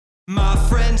My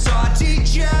friends are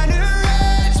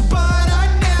degenerates, but I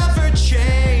never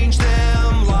change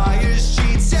them. Liars,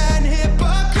 cheats, and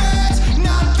hypocrites,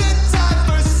 not the time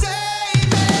for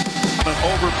saving. An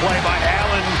overplay by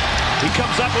Allen. He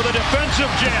comes up with a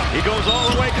defensive jam. He goes all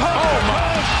the way. Oh,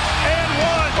 my. And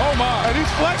one. Oh, my. And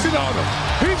he's flexing on him.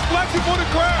 He's flexing for the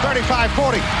crowd. 35,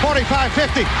 40, 45,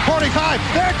 50, 45.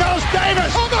 There goes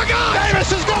Davis. Oh, my God.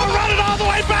 Davis is going to run it all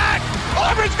the way back.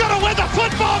 Auburn's going to win the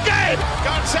football game.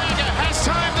 Gonzaga has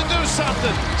time to do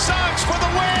something. Sox for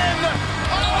the win.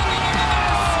 Oh,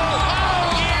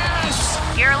 yes.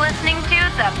 You're listening to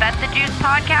the Bet the Juice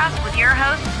podcast with your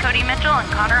hosts, Cody Mitchell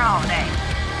and Connor Holiday.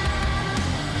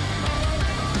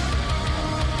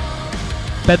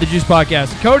 Bet the Juice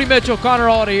podcast. Cody Mitchell, Connor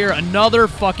Holiday here. Another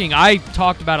fucking... I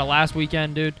talked about it last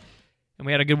weekend, dude. And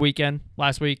we had a good weekend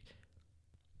last week.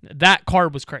 That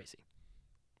card was crazy.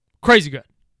 Crazy good.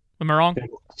 Am I wrong?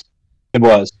 It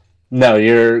was. No,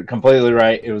 you're completely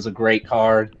right. It was a great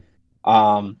card.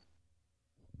 I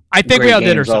think we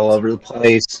outdid ourselves. All over the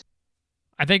place.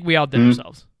 I think we outdid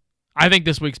ourselves. I think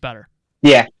this week's better.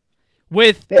 Yeah.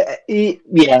 With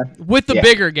the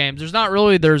bigger games, there's not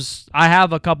really. I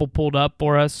have a couple pulled up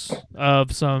for us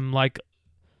of some like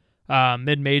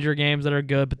mid-major games that are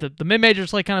good, but the mid-major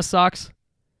slate kind of sucks.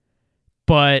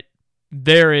 But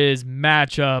there is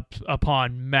matchup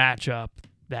upon matchup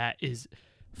that is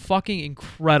fucking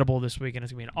incredible this weekend.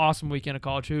 It's gonna be an awesome weekend of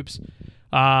college hoops.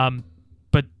 But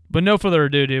no further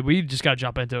ado, dude, we just gotta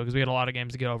jump into it because we got a lot of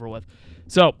games to get over with.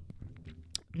 So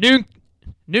noon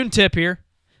tip here.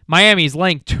 Miami's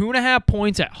laying 2.5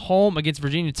 points at home against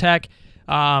Virginia Tech.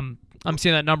 I'm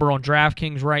seeing that number on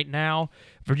DraftKings right now.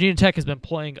 Virginia Tech has been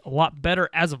playing a lot better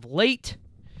as of late,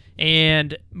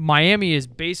 and Miami is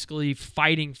basically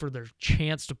fighting for their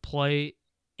chance to play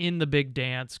in the big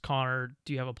dance. Connor,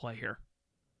 do you have a play here?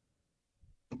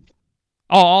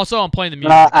 Oh, also, I'm playing the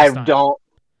music. I don't.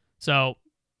 So,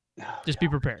 just be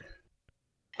prepared.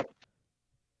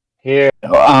 Here,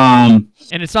 and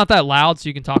it's not that loud, so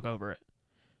you can talk over it.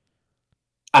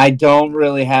 I don't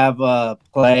really have a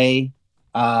play.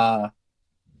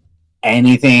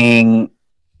 Anything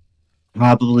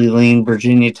probably lean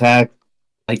Virginia Tech.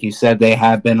 Like you said, they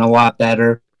have been a lot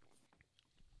better.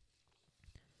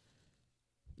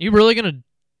 Are you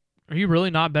really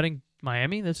not betting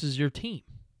Miami? This is your team.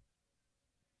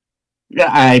 Yeah,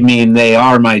 I mean, they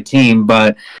are my team,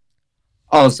 but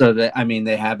also they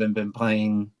haven't been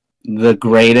playing the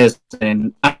greatest,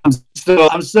 and I'm still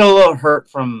a little hurt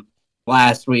from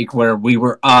last week where we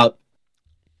were up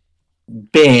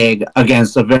big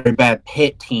against a very bad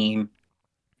Pitt team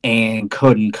and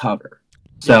couldn't cover.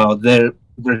 So the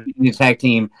Virginia Tech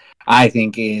team, I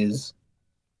think, is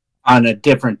on a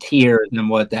different tier than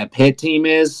what that Pitt team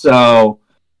is. So,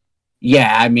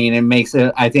 yeah, I mean, it makes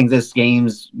it. I think this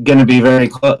game's going to be very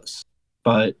close.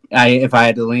 But if I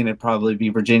had to lean, it'd probably be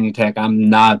Virginia Tech. I'm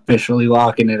not officially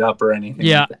locking it up or anything.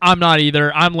 Yeah, like I'm not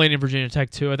either. I'm leaning Virginia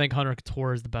Tech, too. I think Hunter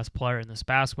Couture is the best player in this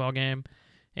basketball game.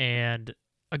 And,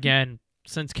 again,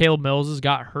 since Caleb Mills has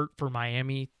got hurt for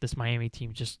Miami, this Miami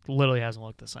team just literally hasn't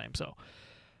looked the same. So,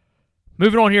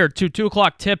 moving on here to 2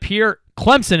 o'clock tip here.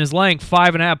 Clemson is laying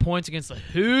 5.5 points against the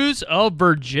Hoos of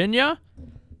Virginia.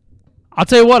 I'll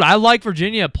tell you what, I like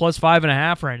Virginia plus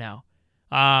 5.5 right now.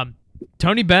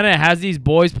 Tony Bennett has these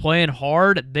boys playing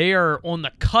hard. They are on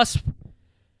the cusp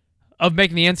of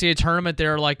making the NCAA tournament.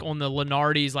 They're like on the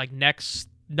Lenardi's like next,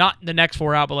 not the next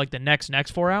 4 out, but like the next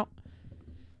 4 out.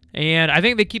 And I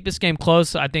think they keep this game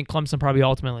close. I think Clemson probably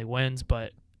ultimately wins,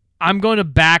 but I'm going to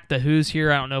back the Hoos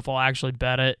here. I don't know if I'll actually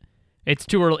bet it. It's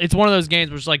too early. It's one of those games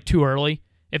where it's like too early.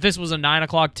 If this was a 9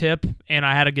 o'clock tip and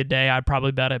I had a good day, I'd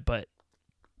probably bet it, but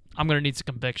I'm going to need some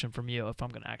conviction from you if I'm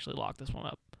going to actually lock this one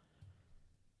up.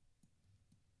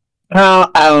 I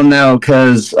don't know,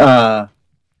 because, I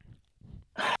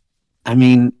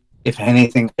mean, if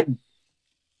anything,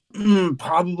 I'd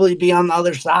probably be on the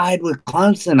other side with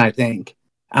Clemson, I think.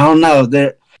 I don't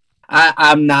know.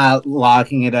 I'm not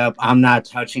locking it up. I'm not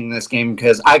touching this game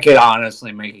because I could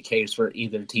honestly make a case for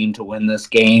either team to win this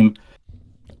game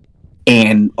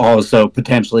and also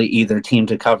potentially either team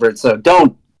to cover it. So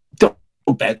don't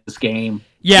bet this game.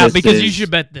 Yeah, because you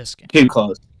should bet this game. Too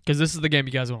close. Because this is the game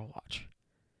you guys want to watch.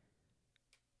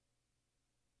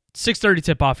 6:30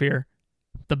 tip-off here.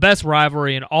 The best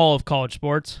rivalry in all of college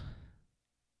sports.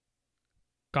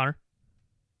 Connor?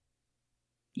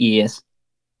 Yes.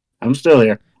 I'm still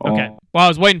here. Okay. Well, I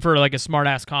was waiting for like a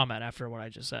smart-ass comment after what I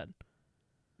just said.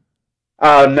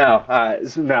 Oh, no.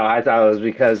 No, I thought it was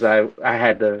because I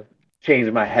had to change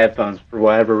my headphones. For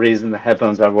whatever reason, the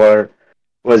headphones I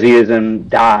was using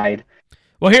died.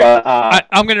 Well, here, I'm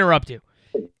going to interrupt you.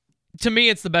 to me,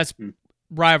 it's the best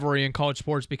rivalry in college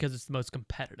sports because it's the most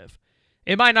competitive.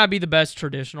 It might not be the best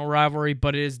traditional rivalry,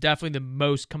 but it is definitely the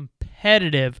most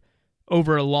competitive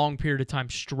over a long period of time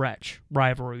stretch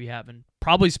rivalry we have in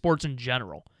probably sports in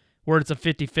general, where it's a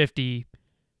 50-50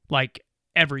 like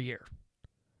every year.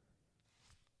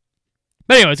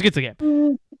 But anyways, let's get to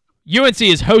the game. UNC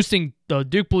is hosting the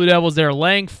Duke Blue Devils. They're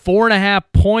laying 4.5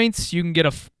 points. You can get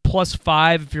a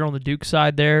 +5 if you're on the Duke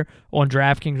side there. On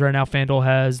DraftKings right now, FanDuel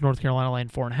has North Carolina laying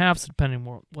 4.5, so depending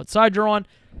on what side you're on.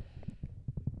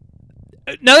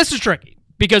 Now, this is tricky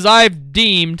because I've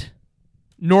deemed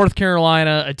North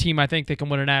Carolina a team I think that can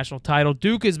win a national title.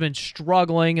 Duke has been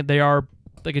struggling. They are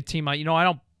like a team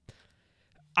I'm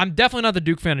definitely not the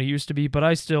Duke fan I used to be, but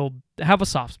I still have a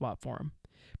soft spot for them.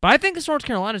 But I think this North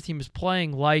Carolina team is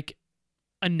playing like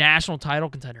a national title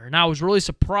contender. And I was really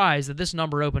surprised that this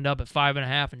number opened up at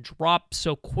 5.5 and dropped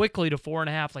so quickly to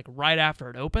 4.5, like right after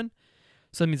it opened.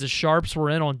 So that means the Sharps were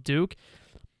in on Duke,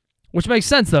 which makes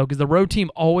sense, though, because the road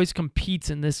team always competes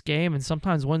in this game and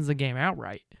sometimes wins the game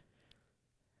outright.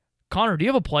 Connor, do you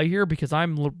have a play here? Because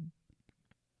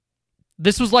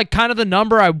this was like kind of the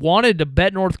number I wanted to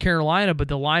bet North Carolina, but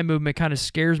the line movement kind of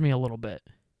scares me a little bit.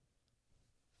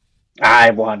 I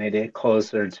wanted it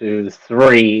closer to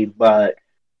 3, but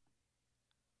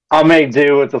I'll make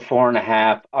do with the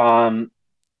 4.5.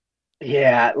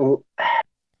 Yeah,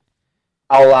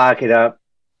 I'll lock it up.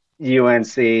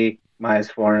 UNC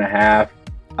 -4.5.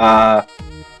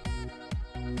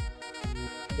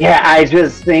 Yeah, I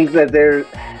just think that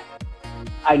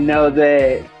I know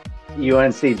that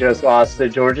UNC just lost to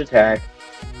Georgia Tech,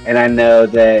 and I know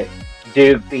that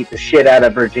Duke beat the shit out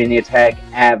of Virginia Tech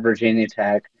at Virginia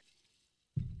Tech.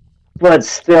 But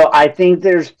still, I think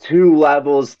there's 2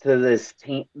 levels to this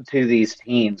team, to these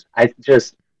teams. I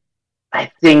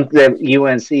think that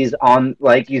UNC's on,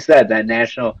 like you said, that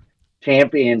national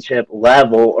championship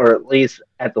level, or at least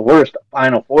at the worst,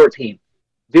 Final Four team.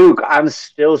 Duke, I'm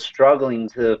still struggling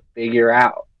to figure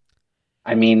out.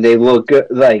 I mean, they look good.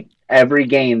 Like every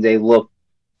game, they look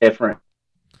different,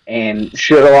 and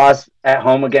should have lost at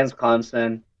home against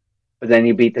Clemson, but then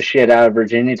you beat the shit out of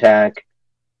Virginia Tech.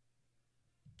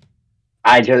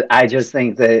 I just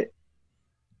think that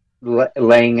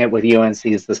laying it with UNC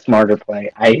is the smarter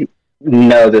play. I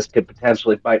know this could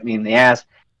potentially bite me in the ass,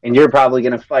 and you're probably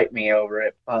going to fight me over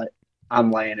it, but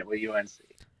I'm laying it with UNC.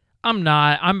 I'm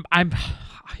not.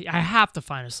 I have to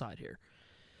find a side here.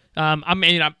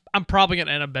 I'm probably going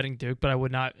to end up betting Duke, but I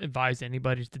would not advise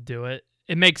anybody to do it.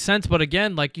 It makes sense, but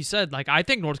again, like you said, like I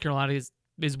think North Carolina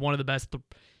is one of the best.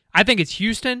 I think it's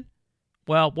Houston.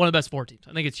 Well, one of the best 4 teams.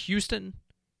 I think it's Houston,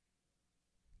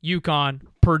 UConn,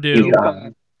 Purdue,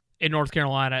 and North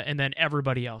Carolina, and then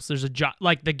everybody else. There's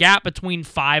like the gap between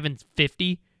 5 and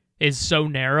 50 is so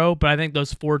narrow, but I think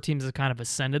those 4 teams have kind of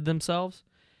ascended themselves.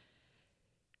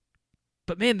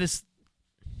 But man,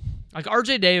 like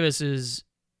RJ Davis is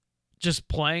just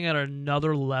playing at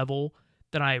another level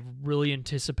than I really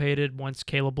anticipated once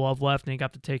Caleb Love left and he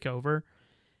got to take over.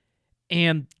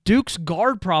 And Duke's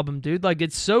guard problem, dude, like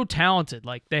it's so talented.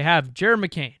 Like they have Jared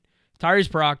McCain,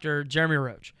 Tyrese Proctor, Jeremy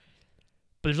Roach.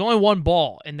 But there's only one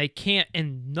ball, and they can't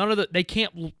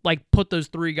like put those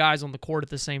 3 guys on the court at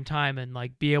the same time and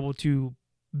like be able to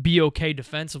be okay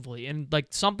defensively. And like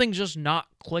something's just not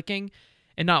clicking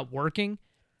and not working.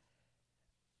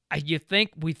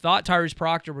 We thought Tyrese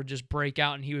Proctor would just break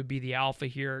out and he would be the alpha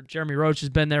here. Jeremy Roach has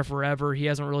been there forever. He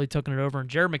hasn't really taken it over. And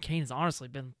Jared McCain has honestly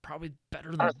been probably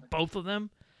better than both of them.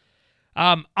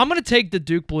 I'm going to take the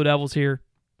Duke Blue Devils here,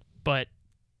 but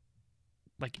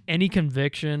like any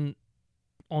conviction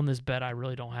on this bet I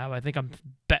really don't have. I think I'm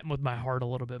betting with my heart a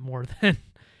little bit more than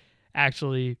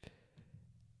actually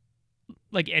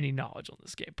like any knowledge on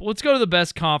this game. But let's go to the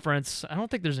best conference. I don't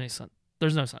think there's no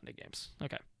Sunday games.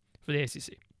 Okay, for the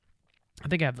ACC. I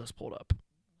think I have those pulled up.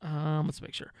 Let's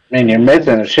make sure. Man, you're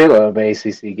missing a shitload of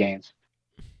ACC games.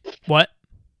 What?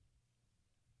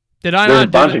 Did I There's not a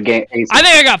bunch of games. I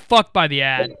think I got fucked by the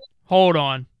ad. Hold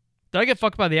on. Did I get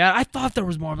fucked by the ad? I thought there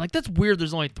was more. I'm like, that's weird.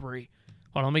 There's only 3.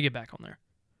 Hold on, let me get back on there.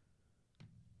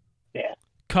 Yeah.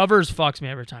 Covers fucks me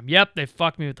every time. Yep, they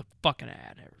fuck me with the fucking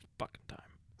ad every fucking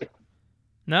time.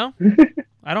 No?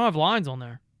 I don't have lines on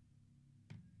there.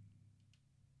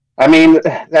 I mean,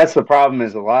 that's the problem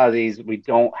is a lot of these we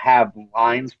don't have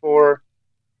lines for.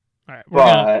 All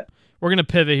right, we're gonna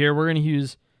pivot here. We're gonna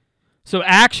use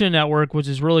Action Network, which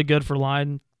is really good for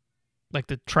line, like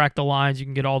to track the lines. You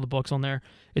can get all the books on there.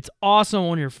 It's awesome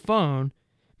on your phone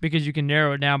because you can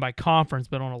narrow it down by conference,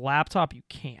 but on a laptop you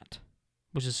can't,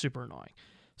 which is super annoying.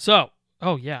 So,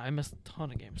 oh yeah, I missed a ton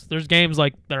of games. There's games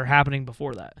like that are happening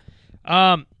before that.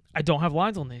 I don't have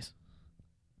lines on these.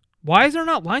 Why is there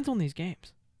not lines on these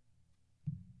games?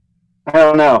 I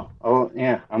don't know. Oh,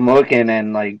 yeah. I'm looking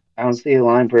and, I don't see a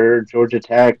line for Georgia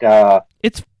Tech,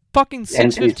 It's fucking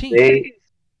NC 6:15. State.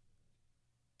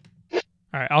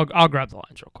 All right, I'll grab the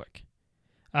lines real quick.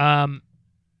 Yeah,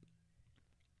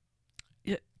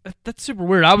 that's super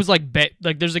weird. I was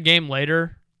there's a game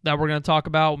later that we're gonna talk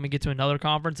about when we get to another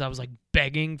conference. I was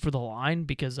begging for the line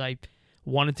because I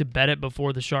wanted to bet it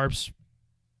before the Sharps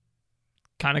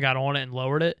kind of got on it and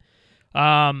lowered it.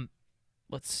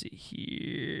 Let's see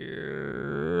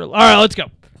here. All right, let's go.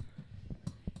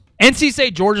 NC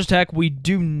State, Georgia Tech. We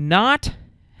do not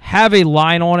have a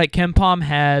line on it. KenPom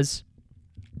has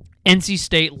NC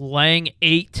State laying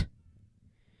 8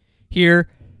 here.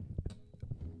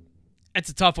 It's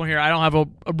a tough one here. I don't have a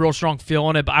real strong feel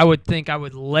on it, but I would think I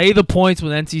would lay the points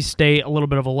with NC State, a little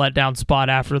bit of a letdown spot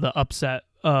after the upset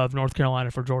of North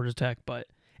Carolina for Georgia Tech. But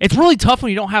it's really tough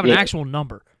when you don't have an actual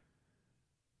number.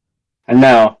 I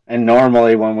know, and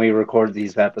normally when we record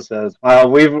these episodes,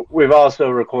 we've also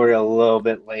recorded a little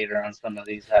bit later on some of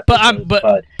these episodes.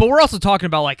 But we're also talking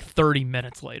about 30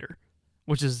 minutes later,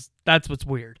 that's what's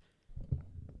weird.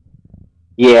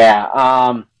 Yeah,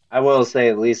 I will say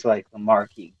at least the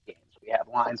marquee games we have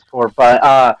lines for,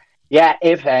 but yeah,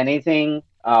 if anything,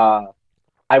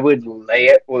 I would lay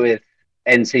it with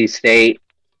NC State,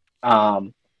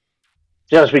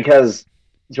 just because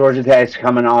Georgia Tech's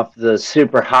coming off the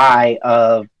super high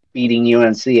of beating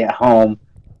UNC at home,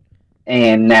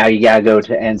 and now you got to go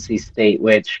to NC State,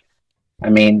 which,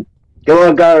 go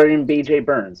on guarding BJ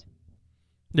Burns.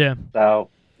 Yeah. So,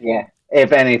 yeah,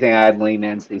 if anything, I'd lean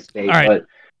NC State, all right. But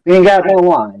we ain't got no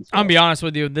lines. So. I'm going to be honest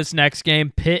with you. This next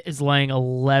game, Pitt is laying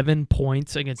 11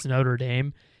 points against Notre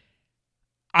Dame.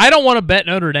 I don't want to bet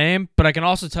Notre Dame, but I can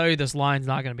also tell you this line's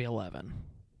not going to be 11.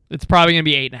 It's probably going to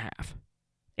be 8.5.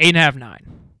 8.5,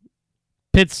 9.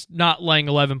 Pitt's not laying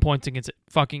 11 points against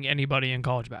fucking anybody in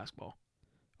college basketball.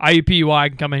 IUPUI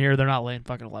can come in here. They're not laying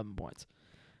fucking 11 points.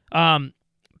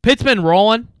 Pitt's been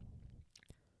rolling,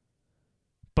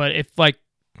 but if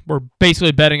we're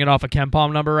basically betting it off a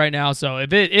KenPom number right now, so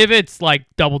if it's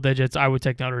double digits, I would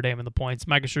take Notre Dame in the points.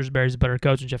 Micah Shrewsbury's a better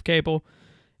coach than Jeff Capel,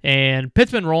 and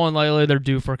Pitt's been rolling lately. They're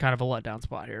due for kind of a letdown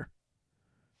spot here.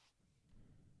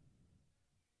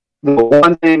 The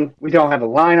one thing, we don't have a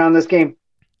line on this game.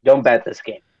 Don't bet this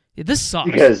game. Yeah, this sucks.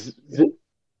 Because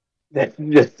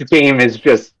this game is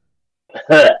just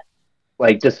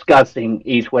disgusting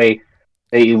each way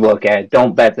that you look at it.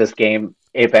 Don't bet this game.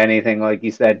 If anything, like you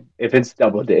said, if it's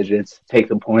double digits, take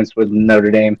the points with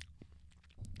Notre Dame.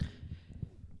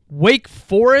 Wake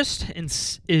Forest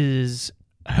is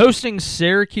hosting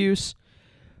Syracuse.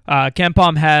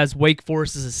 KenPom has Wake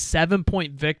Forest as a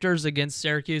 7-point victors against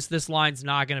Syracuse. This line's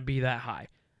not going to be that high.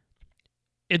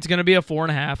 It's going to be a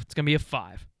 4.5. It's going to be a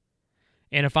 5.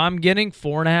 And if I'm getting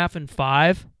 4.5 and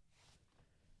 5,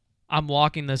 I'm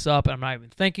locking this up, and I'm not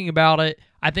even thinking about it.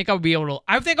 I think I would be able to.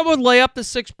 I think I would lay up the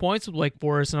 6 points with Wake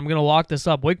Forest, and I'm going to lock this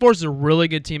up. Wake Forest is a really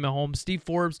good team at home. Steve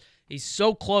Forbes, he's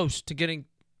so close to getting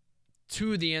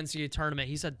to the NCAA tournament.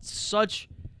 He's had such.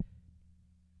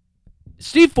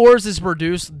 Steve Forbes has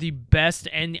produced the best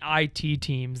NIT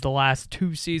teams the last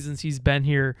 2 seasons he's been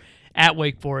here at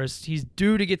Wake Forest. He's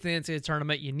due to get to the NCAA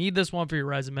tournament. You need this one for your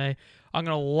resume. I'm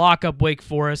going to lock up Wake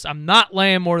Forest. I'm not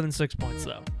laying more than 6 points,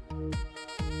 though.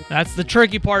 That's the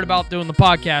tricky part about doing the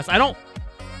podcast. I don't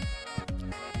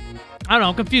know.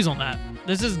 I'm confused on that.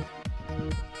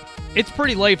 It's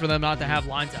pretty late for them not to have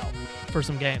lines out for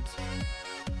some games.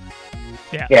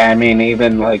 Yeah. Yeah,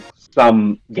 even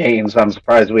some games, I'm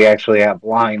surprised we actually have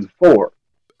lines for.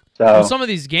 So well, some of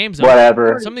these games, some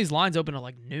of these lines open at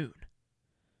noon,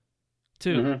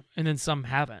 too, mm-hmm. and then some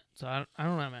haven't. So I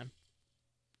don't know, man.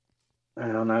 I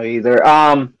don't know either.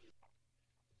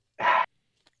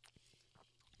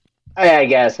 I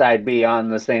guess I'd be on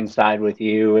the same side with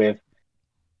you if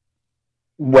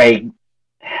Wake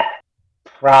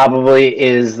probably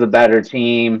is the better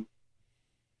team.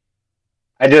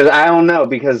 I don't know,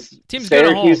 because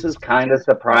Syracuse has kind of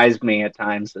surprised me at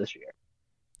times this year.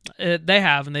 They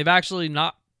have, and they've actually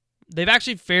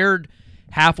fared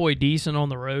halfway decent on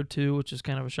the road too, which is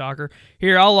kind of a shocker.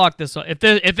 Here, I'll lock this up. If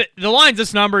the line's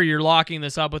this number, you're locking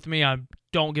this up with me. I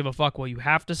don't give a fuck what you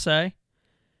have to say.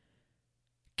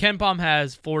 KenPom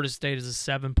has Florida State as a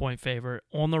 7-point favorite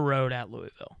on the road at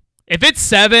Louisville. If it's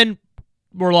 7,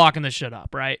 we're locking this shit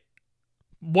up, right?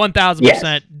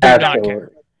 1,000%. Do not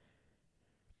care.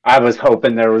 I was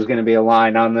hoping there was going to be a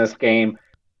line on this game.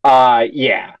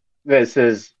 Yeah, this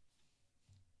is.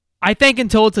 I think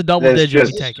until it's a double digit,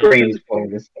 we take it.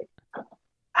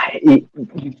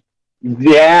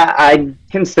 Yeah, I'd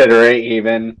consider it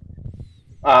even.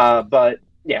 But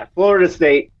yeah, Florida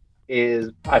State is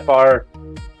by far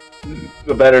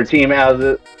the better team out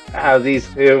of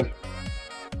these two.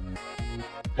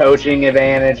 Coaching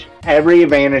advantage, every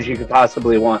advantage you could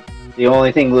possibly want. The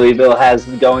only thing Louisville has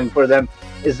going for them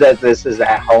is that this is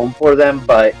at home for them,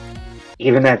 but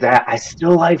even at that, I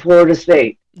still like Florida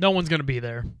State. No one's going to be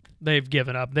there. They've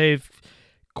given up. They've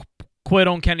quit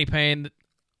on Kenny Payne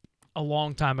a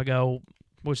long time ago,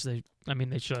 which they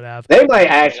should have. They might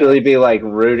actually be like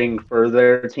rooting for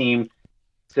their team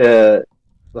to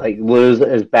like lose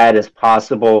as bad as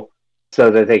possible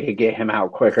so that they could get him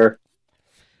out quicker.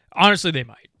 Honestly, they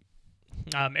might.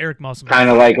 Eric Musselman. Kind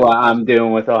of like what I'm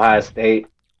doing with Ohio State.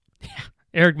 Yeah,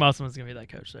 Eric Musselman's going to be that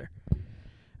coach there.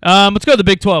 Let's go to the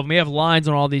Big 12. We have lines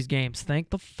on all these games. Thank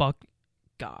the fuck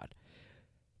God.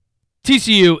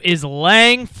 TCU is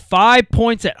laying 5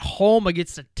 points at home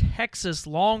against the Texas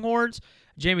Longhorns.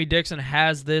 Jamie Dixon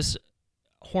has this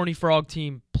Horny Frog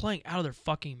team playing out of their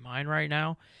fucking mind right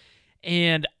now.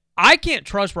 And I can't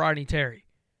trust Rodney Terry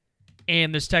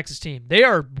and this Texas team. They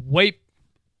are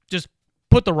just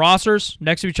put the rosters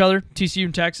next to each other, TCU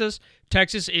and Texas.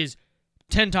 Texas is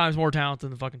 10 times more talented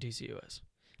than the fucking TCU is.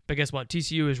 But guess what?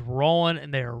 TCU is rolling,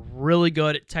 and they are really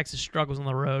good. Texas struggles on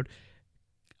the road.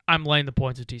 I'm laying the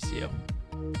points with TCU.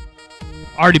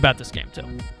 Already bet this game, too.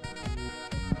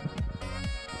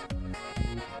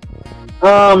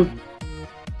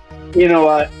 You know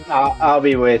what? I'll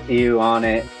be with you on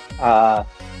it.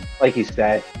 Like you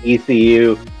said,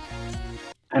 ECU.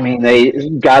 I mean, they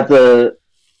gutted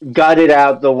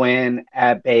out the win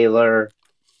at Baylor.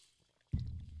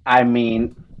 I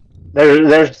mean,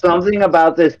 there's something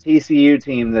about this TCU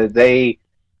team that they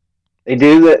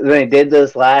did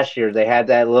this last year. They had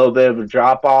that little bit of a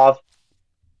drop off,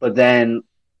 but then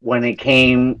when it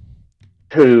came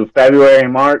to February,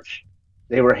 March,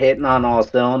 they were hitting on all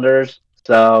cylinders.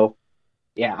 So,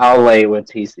 yeah, I'll lay with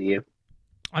TCU.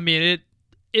 I mean,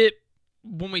 it.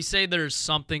 When we say there's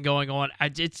something going on,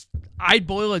 I'd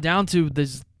boil it down to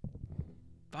this.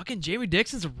 Fucking Jamie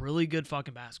Dixon's a really good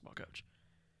fucking basketball coach.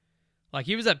 Like,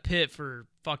 he was at Pitt for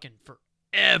fucking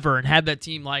forever and had that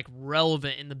team, like,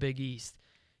 relevant in the Big East.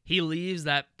 He leaves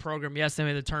that program. Yes, they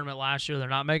made the tournament last year. They're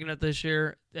not making it this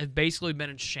year. It's basically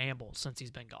been in shambles since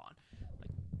he's been gone.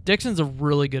 Like, Dixon's a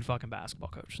really good fucking basketball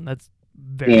coach, and that's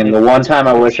very And the one time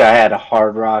I wish I had a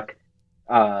Hard Rock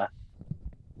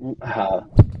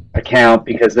account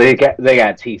because they got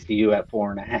TCU at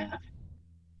 4.5.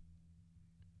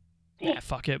 Yeah,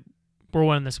 fuck it. We're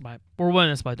winning this by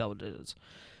double digits.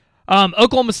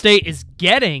 Oklahoma State is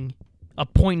getting a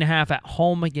 1.5 at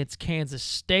home against Kansas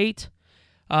State.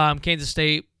 Kansas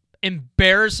State,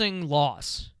 embarrassing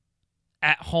loss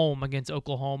at home against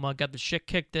Oklahoma. Got the shit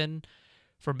kicked in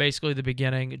from basically the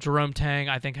beginning. Jerome Tang,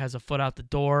 I think, has a foot out the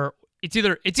door. It's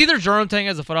either Jerome Tang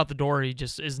has a foot out the door or he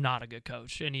just is not a good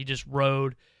coach. And he just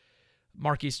rode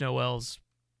Marquise Noel's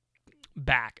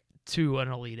back to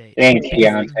an Elite Eight. And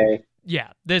Keontae.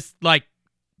 Yeah,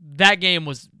 that game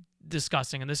was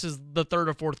disgusting. And this is the third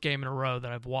or fourth game in a row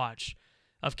that I've watched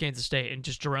of Kansas State and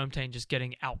just Jerome Tang just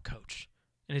getting out-coached.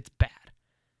 And it's bad.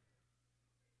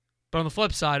 But on the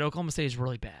flip side, Oklahoma State is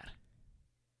really bad.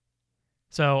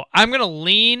 So I'm going to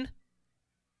laying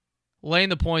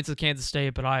the points with Kansas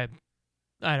State, but I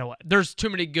know what. There's too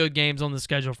many good games on the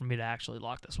schedule for me to actually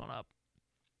lock this one up.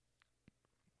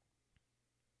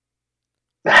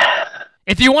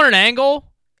 If you want an angle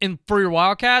for your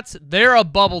Wildcats, they're a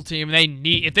bubble team.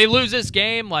 If they lose this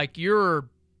game, like you're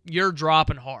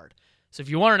dropping hard. So if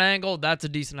you want an angle, that's a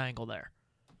decent angle there.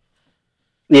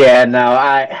 Yeah, no,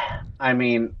 I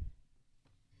mean,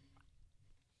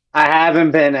 I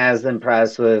haven't been as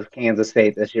impressed with Kansas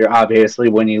State this year. Obviously,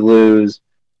 when you lose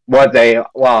what they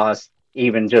lost,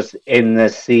 even just in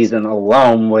this season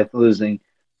alone with losing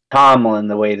Tomlin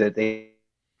the way that they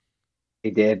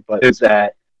did, but it's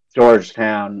at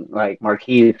Georgetown, like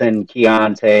Marquise and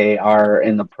Keontae are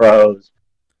in the pros.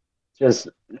 Just,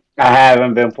 I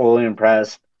haven't been fully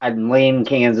impressed. I'd lean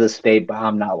Kansas State, but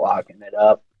I'm not locking it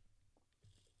up.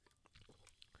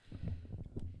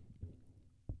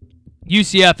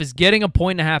 UCF is getting a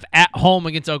 1.5 at home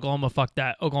against Oklahoma. Fuck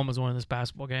that. Oklahoma's winning this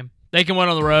basketball game. They can win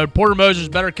on the road. Porter Moser's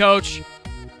better coach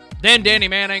than Danny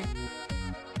Manning.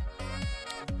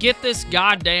 Get this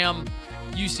goddamn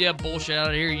UCF bullshit out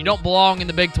of here. You don't belong in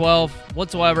the Big 12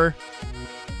 whatsoever.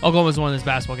 Oklahoma's winning this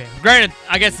basketball game. Granted,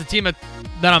 I guess the team that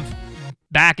I'm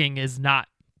backing is not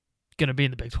going to be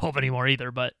in the Big 12 anymore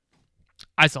either, but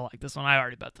I still like this one. I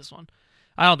already bet this one.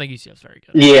 I don't think UCF's very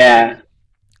good.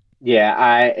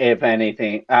 Yeah, if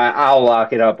anything, I'll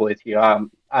lock it up with you.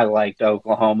 I liked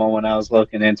Oklahoma when I was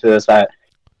looking into this. I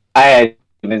hadn't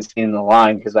even seen the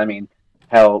line because, I mean,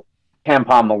 hell, Ken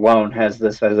Palm alone has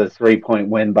this as a 3-point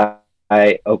win by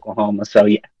Oklahoma. So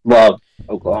yeah, love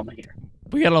Oklahoma here.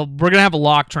 We're gonna have a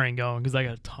lock train going because I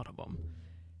got a ton of them.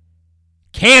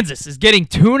 Kansas is getting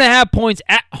 2.5 points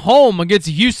at home against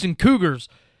the Houston Cougars,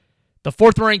 the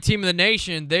 4th-ranked team in the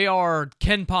nation. They are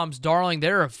Ken Palm's darling.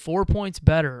 They're 4 points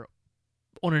better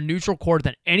on a neutral court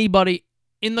than anybody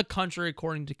in the country,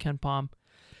 according to Ken Palm.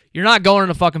 You're not going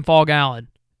to fucking Fall Gallon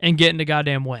and getting a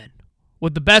goddamn win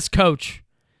with the best coach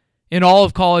in all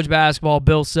of college basketball,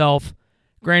 Bill Self.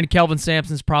 Granted, Kelvin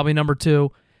Sampson's probably number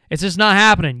 2. It's just not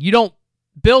happening.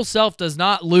 Bill Self does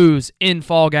not lose in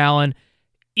Fall Gallon.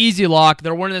 Easy lock.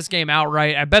 They're winning this game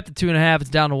outright. I bet the 2.5 is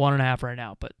down to 1.5 right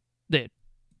now, but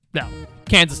no.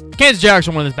 Kansas Jayhawks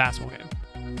are winning this basketball game.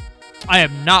 I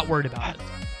am not worried about it.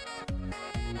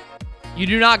 You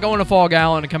do not go into Fall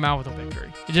Gallon and come out with a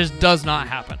victory. It just does not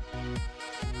happen.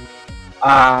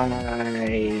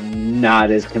 I'm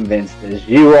not as convinced as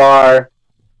you are.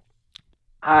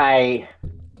 I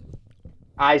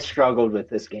struggled with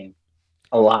this game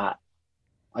a lot.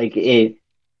 Like it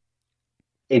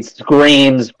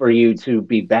screams for you to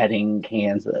be betting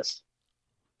Kansas.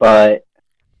 But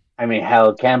I mean,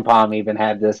 hell, Ken Palm even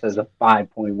had this as a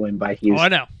 5-point win by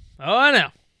Houston. Oh, I know.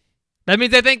 That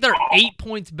means I think they're 8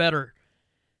 points better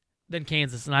than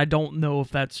Kansas, and I don't know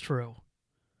if that's true.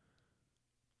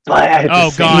 But at the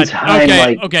same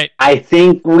time, okay. I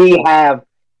think we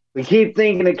keep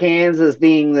thinking of Kansas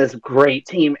being this great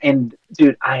team, and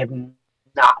dude, I am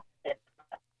not.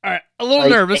 All right, a little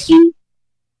nervous.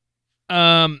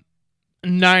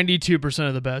 92%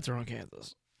 of the bets are on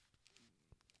Kansas.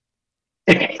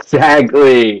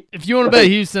 Exactly. If you want to bet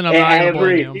Houston, I'm not going to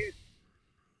blame you.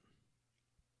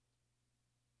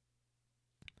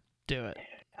 Do it.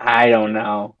 I don't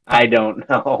know. I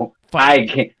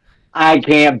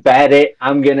can't bet it.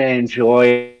 I'm gonna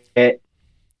enjoy it,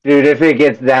 dude. If it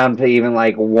gets down to even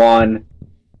like 1,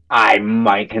 I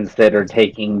might consider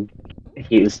taking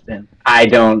Houston. I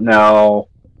don't know.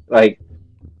 Like,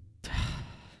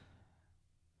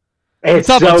 it's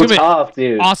so tough,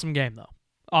 dude. Awesome game, though.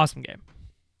 Awesome game.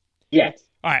 Yes.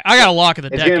 All right, I got a lock of the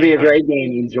decade. It's gonna be a great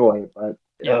game. Enjoy it, but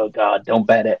oh god, don't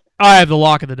bet it. I have the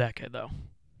lock of the decade, though.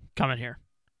 Coming here.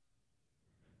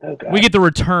 Okay. We get the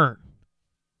return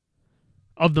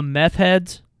of the meth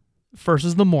heads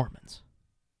versus the Mormons.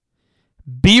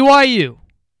 BYU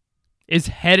is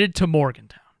headed to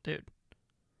Morgantown, dude.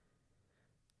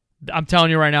 I'm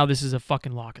telling you right now, this is a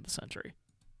fucking lock of the century.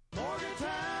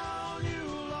 Morgantown,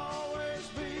 you'll always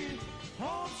be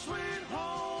home sweet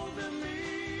home to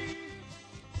me.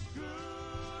 Good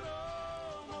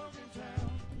old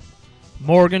Morgantown,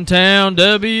 Morgantown.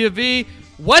 WV.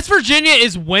 West Virginia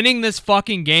is winning this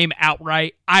fucking game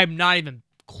outright. I'm not even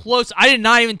close. I did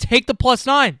not even take the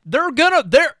 +9. They're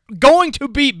going to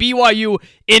beat BYU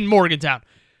in Morgantown.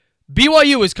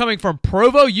 BYU is coming from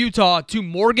Provo, Utah to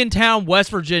Morgantown,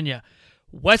 West Virginia.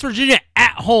 West Virginia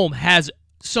at home has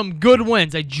some good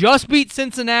wins. They just beat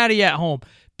Cincinnati at home.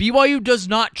 BYU does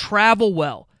not travel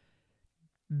well.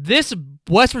 This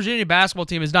West Virginia basketball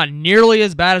team is not nearly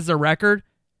as bad as their record.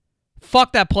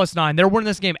 Fuck that +9. They're winning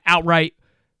this game outright.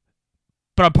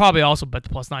 But I'll probably also bet the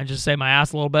 +9 just to save my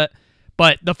ass a little bit.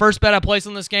 But the first bet I placed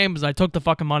on this game was I took the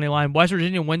fucking money line. West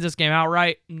Virginia wins this game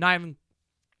outright.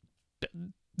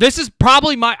 This is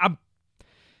probably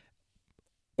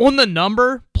on the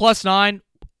number +9.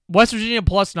 West Virginia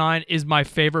 +9 is my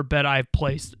favorite bet I've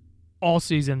placed all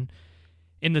season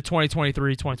in the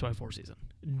 2023-2024 season.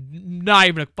 Not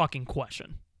even a fucking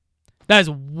question. That is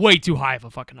way too high of a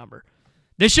fucking number.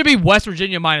 This should be West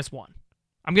Virginia -1.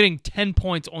 I'm getting 10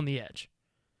 points on the edge.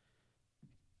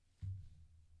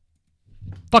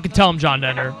 Fucking tell him, John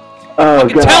Denver. Oh,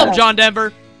 fucking tell him, John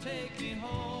Denver.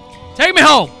 Take me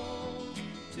home.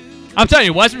 I'm telling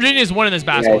you, West Virginia is winning this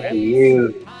basketball game.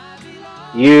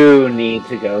 You need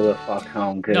to go the fuck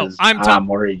home because I'm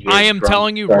worried. I am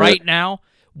telling you right now,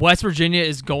 West Virginia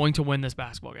is going to win this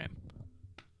basketball game.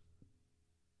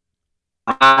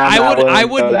 I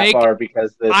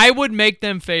would make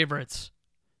them favorites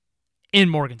in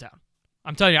Morgantown.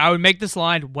 I'm telling you, I would make this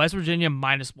line West Virginia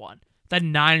 -1. That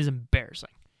 9 is embarrassing.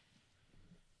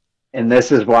 And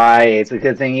this is why it's a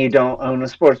good thing you don't own a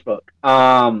sports book.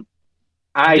 I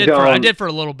did for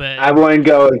a little bit. I wouldn't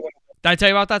go. Did I tell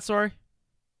you about that story?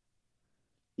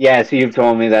 Yes, you've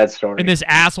told me that story. And this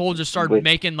asshole just started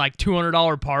making like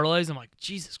 $200 parlays. I'm like,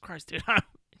 Jesus Christ, dude, you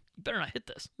better not hit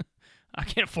this. I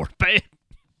can't afford to pay it.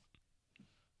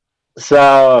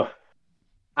 So,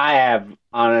 I have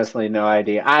honestly no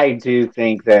idea. I do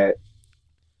think that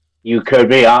you could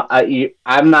be.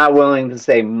 I'm not willing to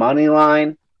say money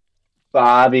line, but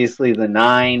obviously the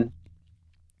 9.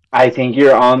 I think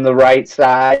you're on the right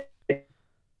side.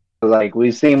 Like,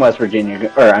 we've seen West Virginia,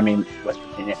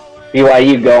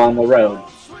 BYU go on the road.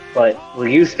 But will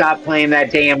you stop playing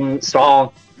that damn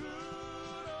song?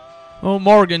 Oh,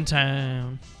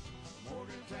 Morgantown.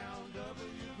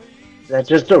 That's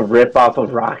just a rip off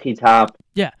of Rocky Top.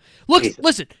 Yeah. Look, Jesus.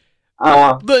 listen.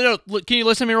 Look, can you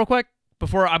listen to me real quick?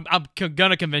 Before I'm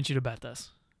going to convince you to bet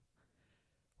this.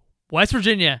 West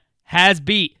Virginia has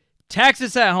beat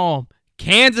Texas at home,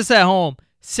 Kansas at home,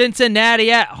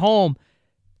 Cincinnati at home.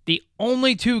 The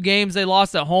only 2 games they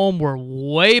lost at home were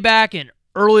way back in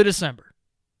early December,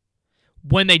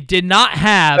 when they did not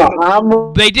have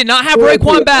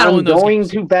Raekwon Battle in those I'm going games.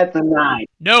 to bet the 9.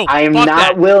 No, I am fuck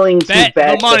not that. willing to bet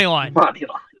the money line.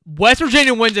 West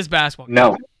Virginia wins this basketball game.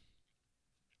 No.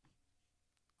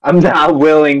 I'm not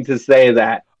willing to say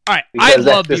that. All right, I Because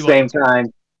love at the BYU. same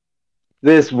time,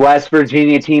 this West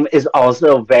Virginia team is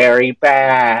also very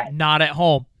bad. Not at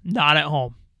home. Not at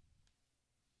home.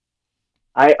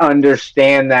 I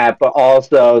understand that, but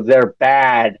also they're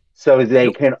bad, so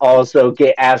they can also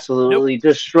get absolutely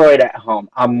destroyed at home.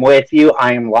 I'm with you.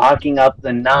 I am locking up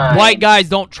the 9. White guys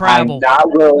don't travel. I'm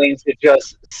not willing to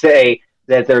just say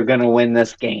that they're going to win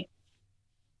this game.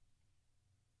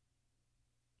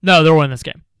 No, they're winning this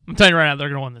game. I'm telling you right now, they're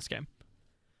going to win this game.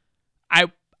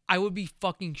 I would be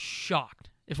fucking shocked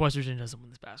if West Virginia doesn't win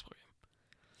this basketball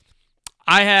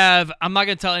game. I'm not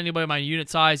going to tell anybody my unit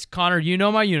size. Connor, you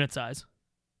know my unit size.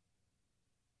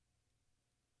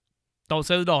 Don't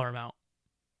say the dollar amount.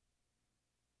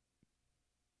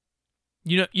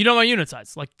 You know my unit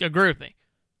size. Like, agree with me.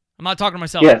 I'm not talking to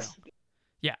myself. Yes. Right now.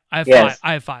 Yeah, I have Yes. 5.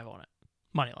 I have 5 on it.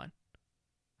 Money line.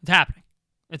 It's happening.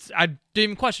 I didn't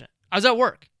even question it. I was at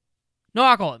work. No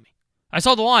alcohol in me. I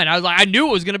saw the line. I was like, I knew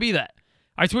it was going to be that.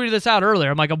 I tweeted this out earlier.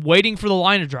 I'm like, I'm waiting for the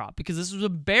line to drop because this was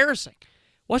embarrassing.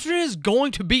 West Virginia is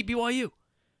going to beat BYU.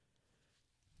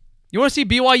 You want to see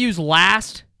BYU's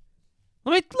last?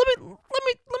 Let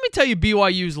me tell you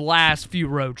BYU's last few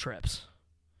road trips.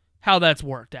 How that's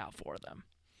worked out for them.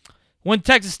 Went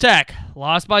to Texas Tech,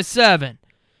 lost by 7.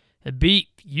 They beat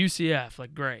UCF.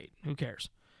 Like, great. Who cares?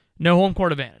 No home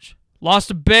court advantage. Lost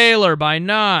to Baylor by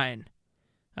 9.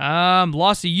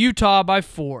 Lost to Utah by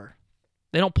 4.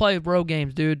 They don't play road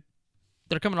games, dude.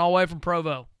 They're coming all the way from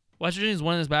Provo. West Virginia's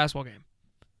winning this basketball game.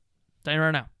 Tell you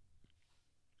right now.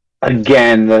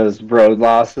 Again, those road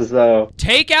losses, though.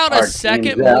 Take out a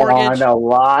second teams are mortgage. on a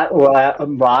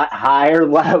lot higher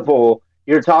level.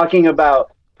 You're talking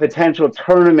about potential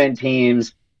tournament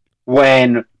teams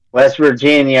when West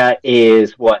Virginia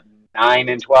is,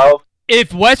 9-12?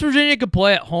 If West Virginia could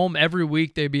play at home every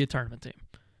week, they'd be a tournament team.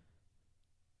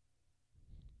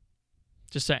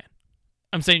 Just saying.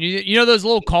 I'm saying, you know those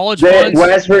little college ones?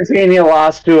 West Virginia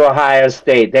lost to Ohio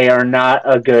State. They are not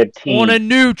a good team. On a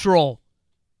neutral.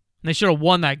 And they should have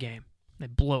won that game. They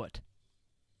blew it.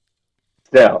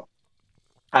 Still,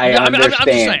 I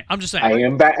understand. I'm just saying. I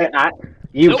am back.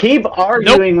 You keep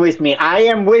arguing with me. I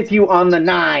am with you on the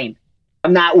 9.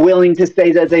 I'm not willing to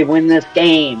say that they win this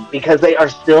game because they are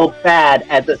still bad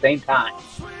at the same time.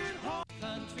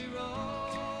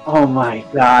 Oh my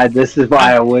God! This is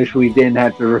why I wish we didn't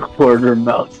have to record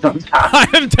remote sometimes.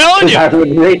 I'm telling you.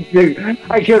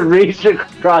 I could reach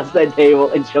across that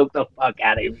table and choke the fuck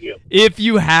out of you. If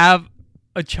you have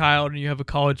a child and you have a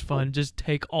college fund, just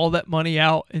take all that money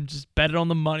out and just bet it on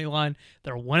the money line.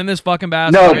 They're winning this fucking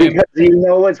basketball game. No, because you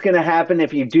know what's going to happen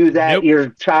if you do that? Nope. Your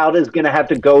child is going to have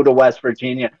to go to West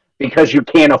Virginia because you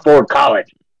can't afford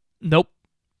college. Nope.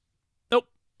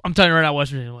 I'm telling you right now, West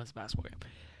Virginia wins the basketball game.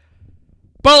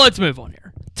 But let's move on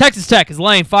here. Texas Tech is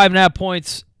laying 5.5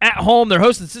 points at home. They're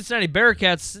hosting Cincinnati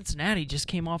Bearcats. Cincinnati just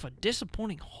came off a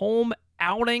disappointing home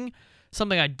outing,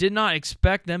 something I did not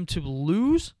expect them to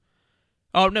lose.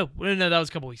 Oh, no, that was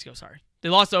a couple weeks ago, sorry. They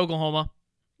lost to Oklahoma.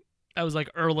 That was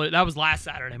like early. That was last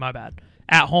Saturday, my bad.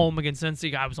 At home against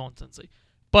Cincy. I was on Cincy.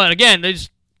 But again, they just,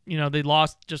 they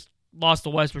lost to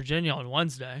West Virginia on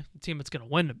Wednesday. The team that's going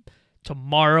to win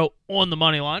tomorrow on the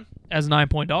money line as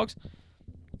 9-point dogs.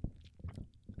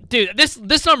 Dude,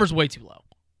 this number's way too low.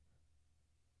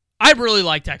 I really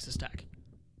like Texas Tech.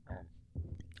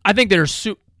 I think they're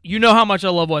you know how much I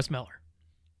love Wes Miller.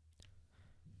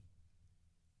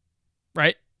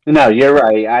 Right? No, you're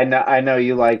right. I know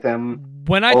you like them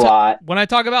a lot. When I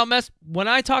talk about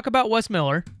Wes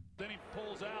Miller, Then he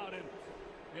pulls out,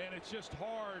 and it's just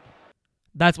hard.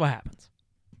 that's what happens.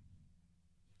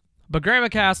 But Graham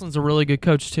McCaslin's a really good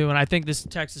coach too, and I think this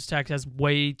Texas Tech has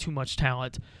way too much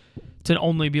talent to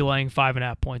only be laying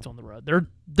 5.5 points on the road.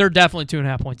 They're definitely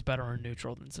 2.5 points better on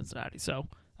neutral than Cincinnati. So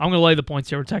I'm going to lay the points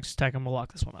here with Texas Tech. I'm going to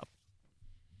lock this one up.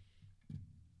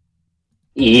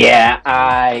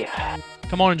 Yeah,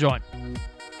 Come on and join.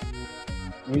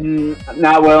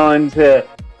 not willing to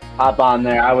hop on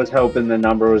there. I was hoping the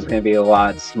number was going to be a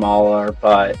lot smaller,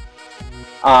 but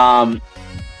I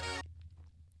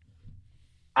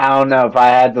don't know. If I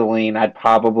had to lean, I'd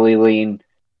probably lean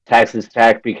Texas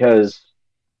Tech because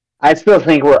I still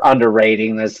think we're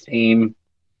underrating this team.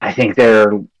 I think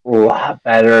they're a lot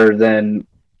better than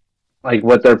like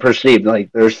what they're perceived.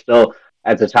 Like they're still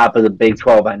at the top of the Big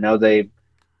 12. I know they've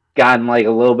gotten like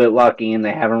a little bit lucky and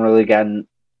they haven't really gotten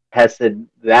tested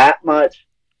that much,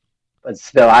 but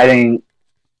still, I think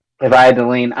if I had to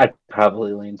lean, I'd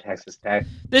probably lean Texas Tech.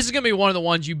 This is going to be one of the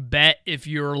ones you bet if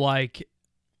you're like,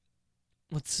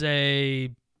 let's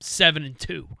say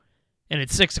 7-2, and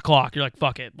it's 6 o'clock. You're like,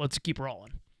 fuck it, let's keep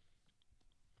rolling.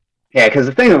 Yeah, because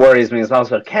the thing that worries me is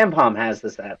also KenPom has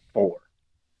this at 4.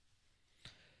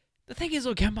 The thing is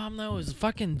with KenPom though is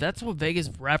that's what Vegas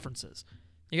references.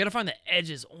 You got to find the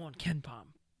edges on KenPom,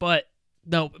 but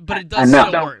it does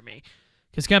still worry me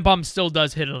because KenPom still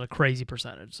does hit at a crazy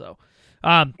percentage. So,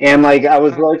 and like I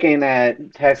was looking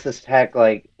at Texas Tech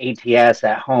like ATS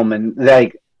at home, and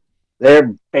like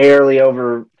they're barely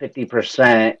over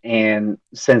 50%, and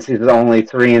since he's only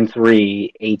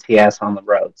 3-3 ATS on the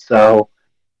road, so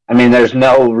I mean there's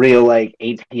no real like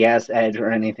ATS edge or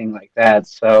anything like that.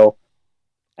 So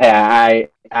yeah,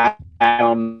 I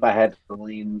don't know if I had to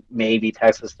lean maybe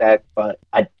Texas Tech, but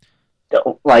I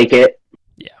don't like it.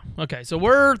 Yeah. Okay. So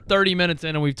we're 30 minutes in,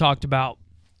 and we've talked about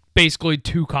basically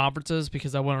 2 conferences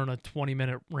because I went on a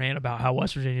 20-minute rant about how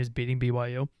West Virginia is beating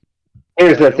BYU.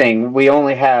 Here's the thing: we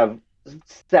only have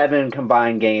 7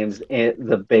 combined games in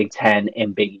the Big 10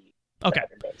 and Big East. Okay.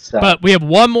 Saturday, so. But we have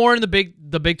one more in the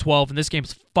Big 12, and this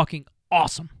game's fucking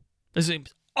awesome. This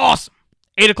game's awesome.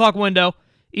 8 o'clock window,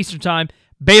 Eastern time.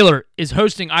 Baylor is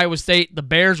hosting Iowa State. The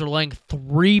Bears are laying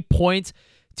 3 points.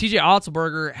 TJ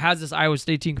Otzelberger has this Iowa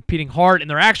State team competing hard, and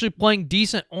they're actually playing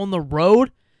decent on the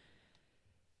road.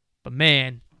 But,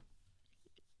 man,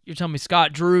 you're telling me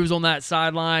Scott Drew's on that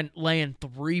sideline laying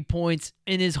 3 points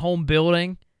in his home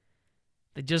building?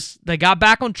 They got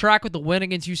back on track with the win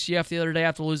against UCF the other day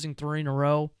after losing 3 in a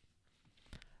row.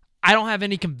 I don't have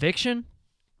any conviction.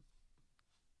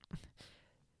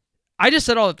 I just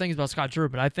said all the things about Scott Drew,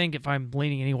 but I think if I'm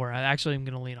leaning anywhere, I actually am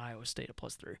going to lean Iowa State at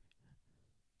 +3.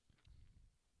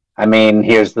 I mean,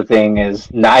 here's the thing: is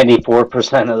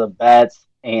 94% of the bets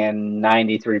and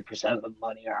 93% of the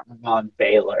money are on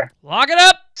Baylor. Lock it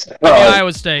up. So, Give me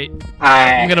Iowa State.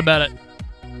 I'm going to bet it.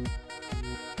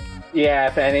 Yeah,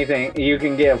 if anything, you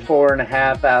can get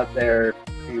 4.5 out there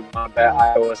if you want to bet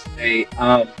Iowa State.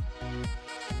 Yeah,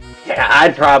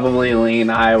 I'd probably lean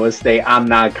Iowa State. I'm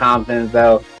not confident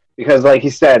though, because like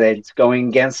you said, it's going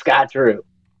against Scott Drew.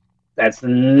 That's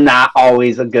not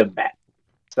always a good bet.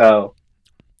 So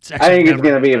I think it's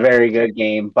going to be a very good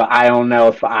game, but I don't know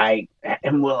if I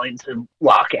am willing to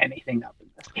lock anything up in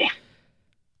this game.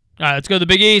 All right, let's go to the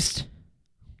Big East.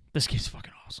 This game's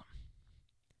fucking awesome.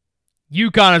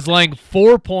 UConn is laying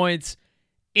 4 points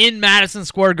in Madison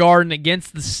Square Garden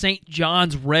against the St.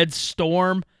 John's Red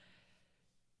Storm.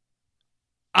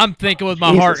 I'm thinking with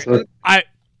my heart. I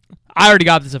already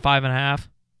got this at 5.5.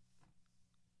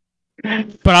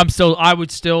 But I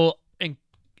would still,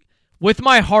 with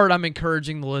my heart, I'm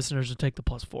encouraging the listeners to take the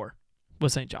 +4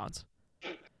 with St. John's.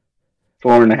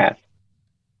 4.5.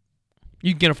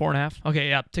 You can get a 4.5? Okay,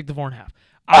 yeah, take the 4.5.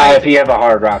 If you have a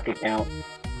Hard Rock account.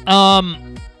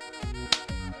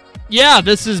 Yeah,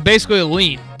 this is basically a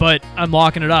lean, but I'm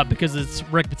locking it up because it's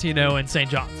Rick Pitino and St.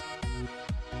 John's.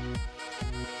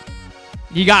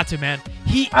 You got to, man.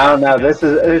 I don't know. This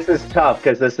is tough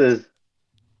because this is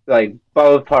like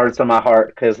both parts of my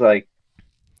heart. Because like,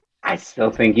 I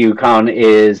still think UConn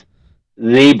is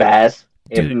the best,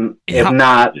 if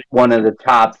not one of the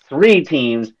top 3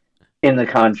 teams in the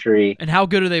country. And how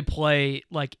good do they play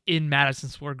like in Madison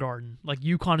Square Garden? Like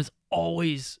UConn has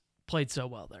always played so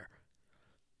well there.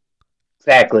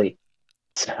 Exactly.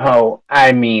 So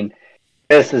I mean,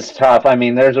 this is tough. I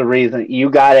mean, there's a reason you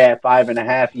got it at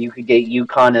 5.5. You could get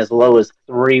UConn as low as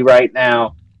 3 right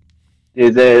now.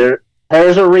 Dude,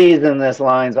 there's a reason this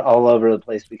line's all over the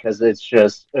place because it's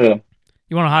just. You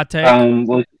want a hot take?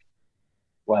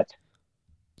 What?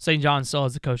 St. John still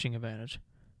has the coaching advantage.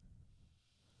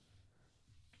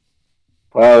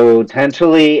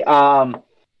 Potentially. God,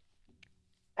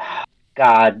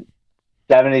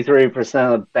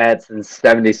 73% of the bets and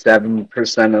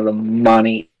 77% of the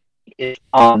money is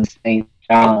on St.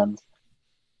 John's.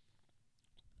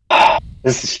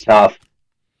 This is tough.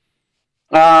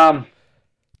 Like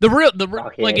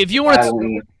if you want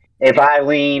to,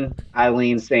 I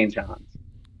lean St. John's.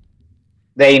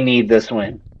 They need this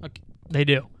win. Okay. They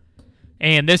do.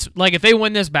 And this, like, if they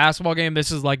win this basketball game,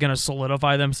 this is, like, going to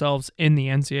solidify themselves in the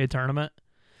NCAA tournament.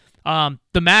 The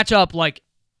matchup, like,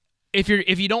 if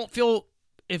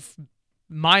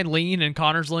my lean and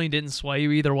Connor's lean didn't sway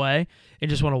you either way and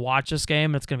just want to watch this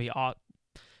game, it's going to be odd.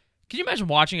 Can you imagine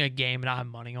watching a game and not have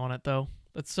money on it, though?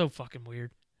 That's so fucking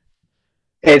weird.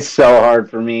 It's so hard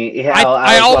for me. Yeah,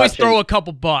 I always throw a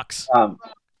couple bucks.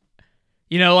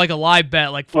 Like a live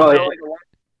bet.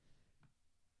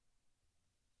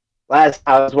 Last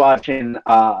I was watching,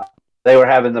 they were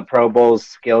having the Pro Bowls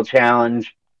skill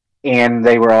challenge, and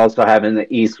they were also having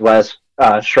the East-West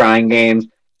Shrine games.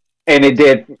 And it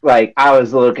did, like, I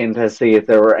was looking to see if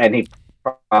there were any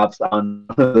props on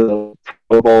the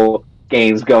Pro Bowl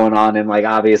games going on. And, like,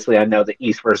 obviously I know the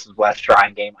East versus West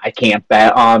Shrine game I can't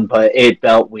bet on, but it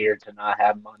felt weird to not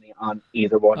have money on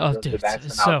either one of those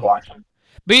events. And I was watching.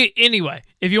 But anyway,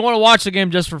 if you want to watch the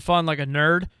game just for fun like a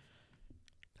nerd,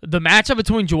 the matchup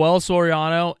between Joel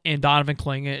Soriano and Donovan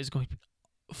Klinga is going to be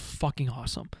fucking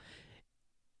awesome.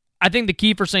 I think the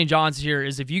key for St. John's here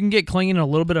is if you can get Klinga in a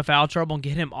little bit of foul trouble and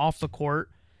get him off the court,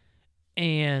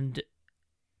 and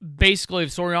basically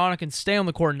if Soriano can stay on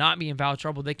the court and not be in foul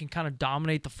trouble, they can kind of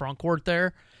dominate the front court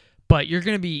there. But you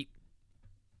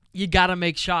got to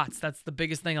make shots. That's the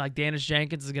biggest thing. Like, Danis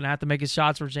Jenkins is going to have to make his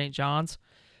shots for St. John's.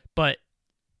 But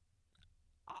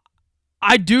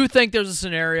I do think there's a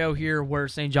scenario here where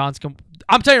St. John's can.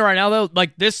 I'm telling you right now, though,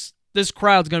 like this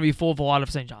crowd's going to be full of a lot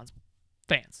of St. John's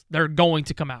fans. They're going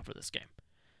to come out for this game.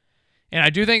 And I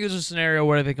do think there's a scenario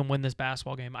where they can win this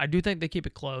basketball game. I do think they keep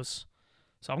it close.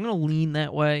 So I'm going to lean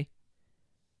that way.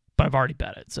 But I've already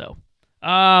bet it. So we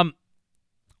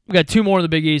got two more in the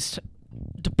Big East.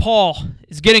 DePaul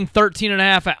is getting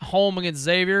 13.5 at home against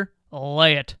Xavier.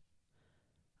 Lay it.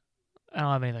 I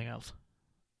don't have anything else.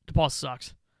 DePaul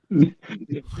sucks. You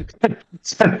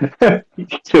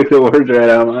took the words right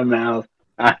out of my mouth.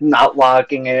 I'm not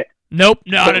locking it. Nope,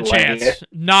 not a chance.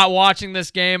 Not watching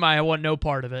this game. I want no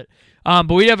part of it. But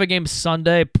we have a game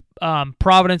Sunday.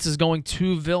 Providence is going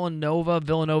to Villanova.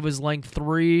 Villanova is laying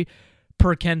 3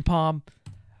 per Ken Palm.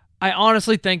 I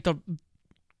honestly think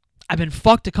I've been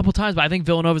fucked a couple times, but I think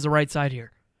Villanova is the right side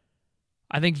here.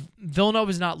 I think Villanova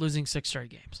is not losing 6 straight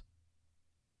games.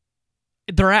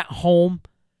 They're at home.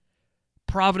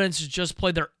 Providence has just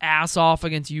played their ass off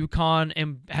against UConn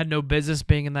and had no business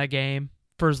being in that game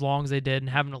for as long as they did and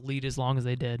having a lead as long as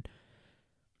they did.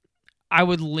 I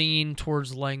would lean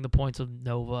towards laying the points of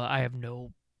Nova. I have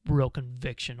no real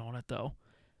conviction on it, though.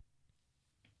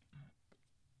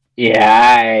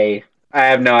 Yeah, I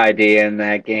have no idea in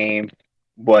that game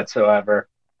whatsoever.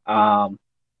 Yeah,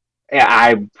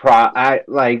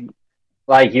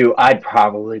 like you, I'd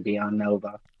probably be on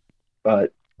Nova,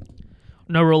 but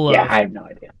no real love. Yeah, I have no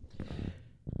idea.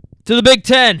 To the Big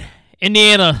Ten,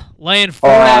 Indiana laying 4.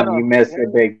 You missed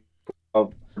the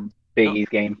Big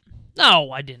East game. No,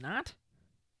 I did not.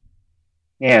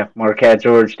 Yeah, Marquette,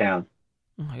 Georgetown.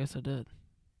 Oh, I guess I did.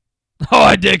 Oh,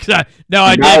 I did.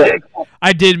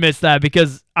 I did miss that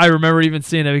because I remember even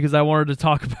seeing it because I wanted to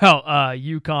talk about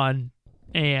UConn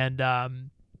and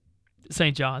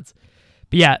St. John's.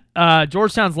 But yeah,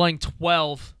 Georgetown's laying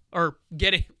 12 or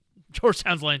getting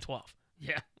Georgetown's laying 12.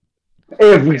 Yeah.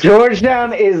 If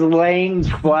Georgetown is laying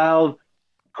 12,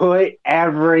 put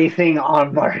everything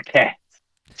on Marquette.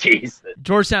 Jesus.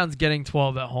 Georgetown's getting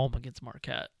 12 at home against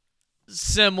Marquette.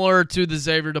 Similar to the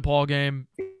Xavier DePaul game,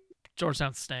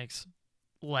 Georgetown stinks.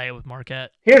 Lay with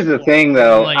Marquette. Here's the thing,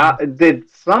 though. Did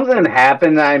something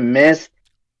happen that I missed?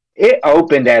 It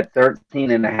opened at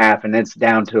 13.5, and it's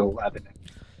down to 11.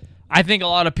 I think a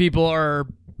lot of people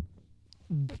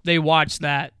they watch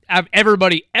that.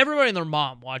 Everybody and their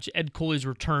mom watch Ed Cooley's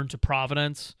return to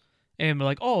Providence and be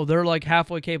like, oh, they're like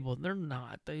halfway capable. They're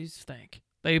not. They stink.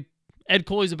 Ed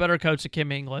Cooley's a better coach than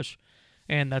Kim English,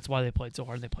 and that's why they played so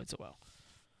hard and they played so well.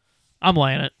 I'm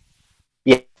laying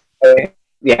it.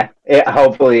 Yeah.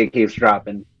 Hopefully it keeps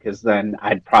dropping because then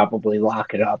I'd probably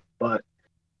lock it up. But,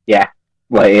 yeah,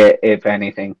 if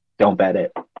anything, don't bet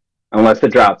it. Unless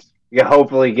it drops. You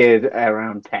hopefully get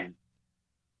around 10.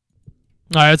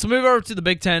 All right, let's move over to the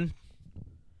Big Ten.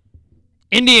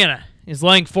 Indiana is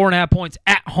laying 4.5 points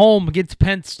at home against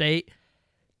Penn State.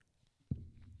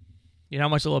 You know how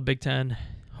much I love Big Ten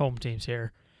home teams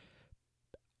here.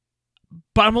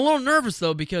 But I'm a little nervous,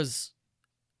 though, because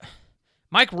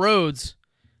Mike Rhodes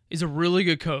is a really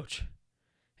good coach.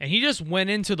 And he just went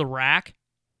into the rack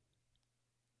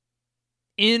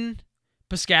in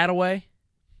Piscataway,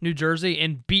 New Jersey,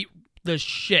 and beat the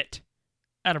shit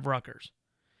out of Rutgers.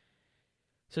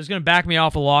 So it's going to back me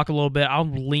off a lock a little bit. I'll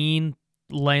laying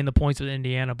the points with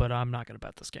Indiana, but I'm not going to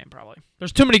bet this game probably.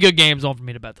 There's too many good games on for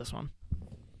me to bet this one.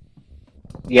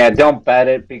 Yeah, don't bet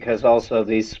it because also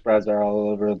these spreads are all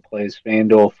over the place.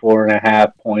 FanDuel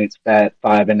 4.5 points, bet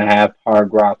 5.5,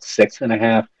 Hard Rock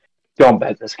 6.5. Don't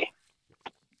bet this game.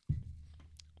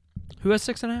 Who has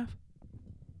 6.5?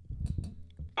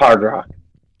 Hard Rock.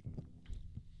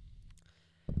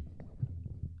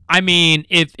 I mean,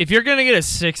 if you're gonna get a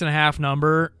 6.5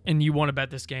 number and you want to bet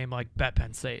this game, like bet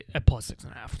Penn State at plus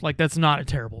 6.5. Like that's not a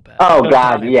terrible bet. Oh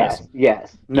God, yes.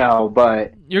 No,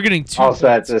 but you're getting 2 also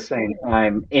points. at the same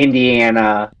time,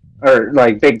 Indiana or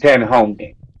like Big Ten home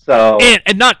game. So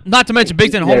and not to mention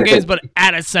Big Ten home games, but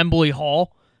at Assembly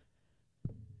Hall.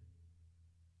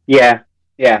 Yeah,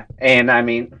 and I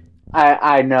mean,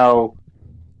 I know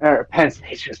Penn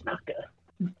State's just not good,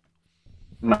 in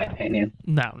my opinion.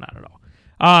 No, not at all.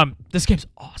 This game's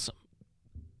awesome.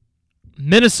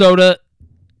 Minnesota,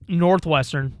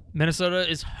 Northwestern. Minnesota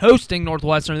is hosting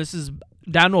Northwestern. This is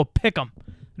down to a pick 'em.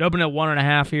 It opened at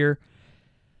 1.5 here.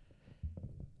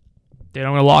 Dude, I'm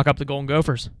going to lock up the Golden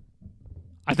Gophers.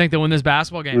 I think they win this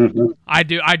basketball game. Mm-hmm. I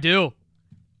do.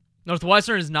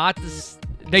 Northwestern is not this.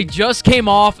 They just came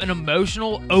off an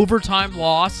emotional overtime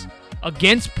loss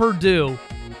against Purdue.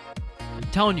 I'm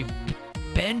telling you,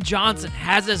 Ben Johnson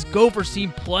has this Gophers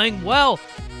team playing well.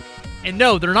 And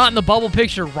no, they're not in the bubble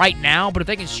picture right now, but if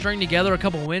they can string together a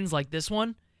couple wins like this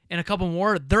one and a couple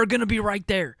more, they're going to be right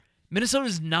there.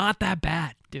 Minnesota's not that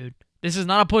bad, dude. This is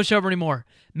not a pushover anymore.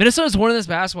 Minnesota's winning this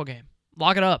basketball game.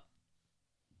 Lock it up.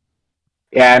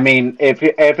 Yeah, I mean, if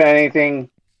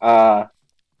anything, like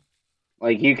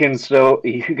you can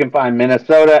find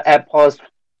Minnesota at plus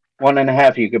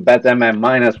 1.5. You could bet them at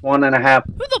minus 1.5.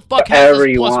 Who the fuck has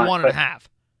this plus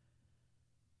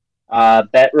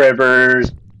 1.5? Bet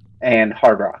Rivers and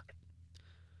Hard Rock.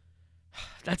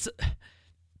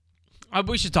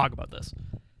 We should talk about this.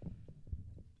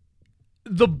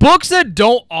 The books that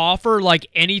don't offer like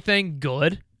anything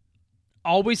good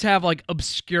always have like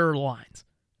obscure lines,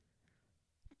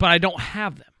 but I don't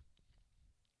have them.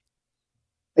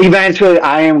 Eventually,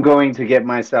 I am going to get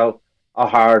myself a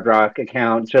Hard Rock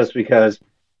account just because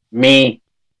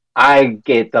I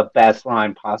get the best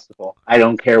line possible. I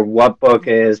don't care what book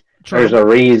is. True. There's a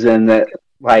reason that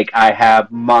I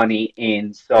have money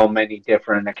in so many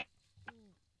different accounts.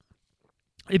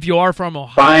 If you are from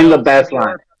Ohio, Find the best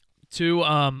line.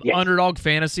 Yes. Underdog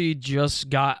Fantasy just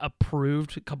got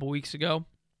approved a couple weeks ago.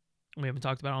 We haven't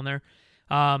talked about it on there.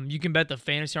 You can bet the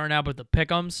fantasy right now, but the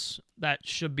pick'ems, that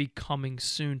should be coming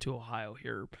soon to Ohio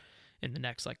here in the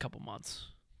next couple months.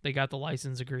 They got the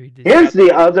license agreed. Here's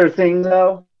the other thing,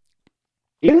 though.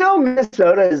 You know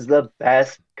Minnesota is the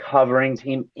best covering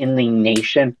team in the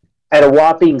nation at a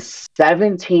whopping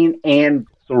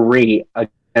 17-3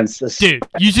 against the Dude,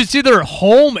 you should see their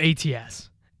home ATS.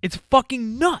 It's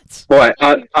fucking nuts. What,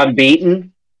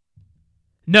 unbeaten?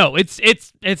 No, it's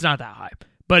not that high.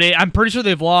 But I'm pretty sure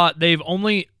they've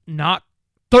only not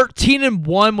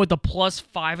 13-1 with a plus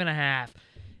 5.5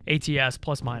 ATS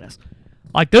plus minus.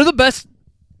 Like they're the best.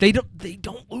 They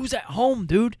don't lose at home,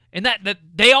 dude. And that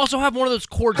they also have one of those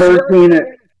courts.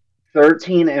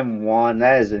 13-1.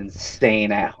 That is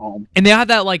insane at home. And they have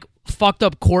that fucked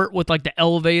up court with the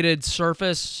elevated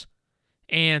surface,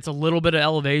 and it's a little bit of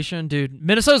elevation, dude.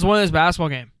 Minnesota's winning this basketball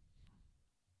game.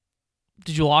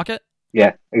 Did you lock it?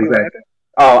 Yeah, exactly.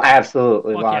 Oh,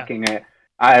 absolutely, Fuck locking it.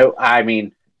 I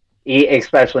mean,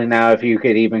 especially now if you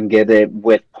could even get it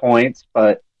with points,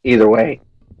 but either way,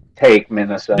 take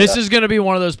Minnesota. This is going to be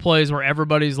one of those plays where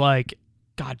everybody's like,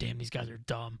 God damn, these guys are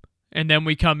dumb. And then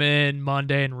we come in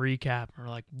Monday and recap, and we're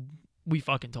like, we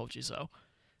fucking told you so.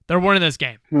 They're winning this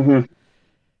game. Mm-hmm.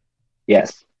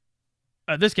 Yes.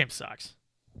 This game sucks.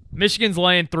 Michigan's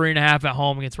laying 3.5 at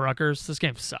home against Rutgers. This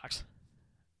game sucks.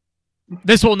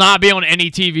 This will not be on any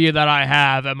TV that I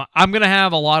have. I'm going to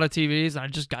have a lot of TVs, and I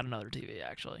just got another TV,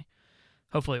 actually.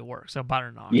 Hopefully it works. I bought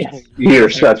it not. Yes, you're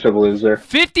such a loser.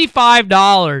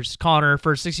 $55, Connor,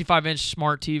 for a 65-inch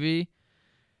smart TV.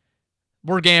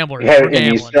 We're gamblers. Yeah, We're and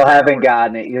gambling. you still haven't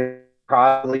gotten it. You're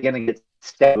probably going to get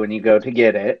stabbed when you go to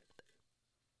get it.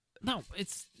 No,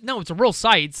 it's a real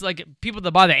site. It's like people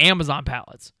that buy the Amazon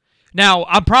pallets. Now,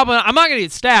 I'm not going to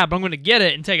get stabbed. I'm going to get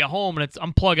it and take it home, and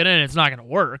I'm plugging it in. It's not going to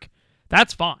work.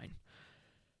 That's fine.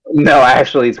 No,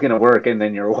 actually, it's going to work, and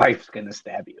then your wife's going to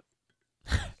stab you.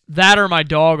 That or my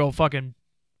dog will fucking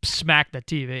smack the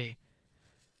TV.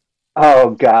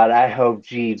 Oh, God, I hope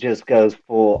G just goes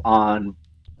full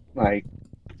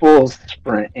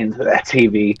sprint into that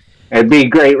TV. It'd be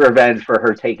great revenge for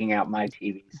her taking out my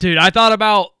TVs. Dude, I thought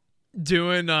about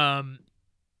doing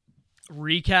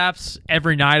recaps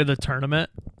every night of the tournament,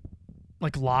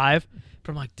 live.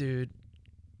 But I'm like, dude,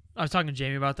 I was talking to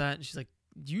Jamie about that, and she's like,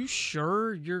 you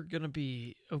sure you're going to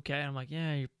be okay? I'm like,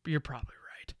 yeah, you're probably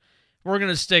right. We're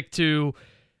going to stick to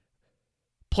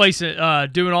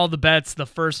doing all the bets the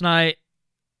first night,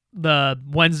 the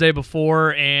Wednesday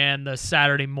before, and the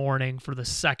Saturday morning for the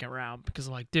second round. Because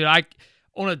I'm like, dude,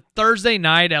 on a Thursday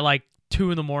night at like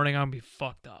 2 in the morning, I'm going to be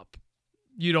fucked up.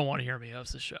 You don't want to hear me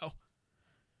host the show.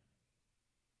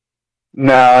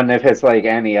 No, and if it's like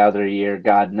any other year,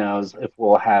 God knows if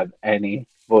we'll have any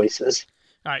voices.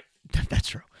 All right, that's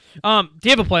true. Do you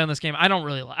have a play on this game? I don't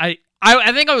really. I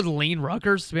think I would lean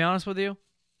Rutgers, to be honest with you.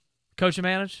 Coach and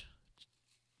manage.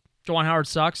 Juwan Howard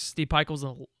sucks. Steve Pikiell's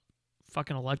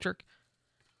fucking electric.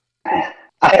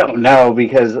 I don't know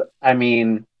because, I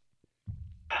mean,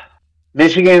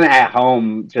 Michigan at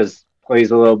home just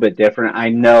plays a little bit different. I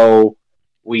know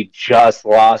we just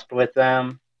lost with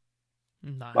them.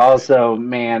 Also,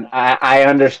 man, I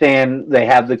understand they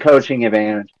have the coaching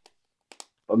advantage.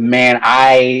 But, man,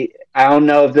 I don't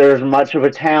know if there's much of a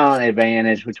talent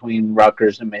advantage between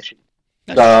Rutgers and Michigan.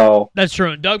 That's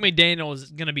true. And Doug McDaniel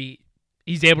is going to be –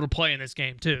 he's able to play in this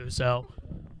game too, so.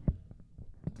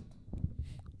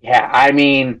 Yeah, I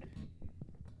mean,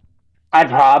 I'd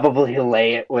probably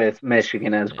lay it with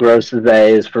Michigan, as gross as that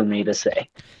is for me to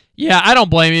say. Yeah, I don't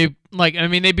blame you. Like, I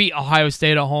mean, they beat Ohio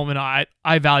State at home, and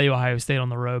I value Ohio State on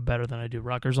the road better than I do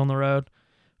Rutgers on the road.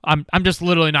 I'm just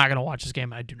literally not going to watch this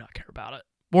game. I do not care about it.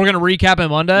 We're going to recap it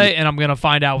Monday, and I'm going to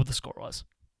find out what the score was.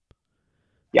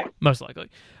 Yeah. Most likely.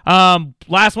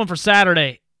 Last one for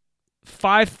Saturday.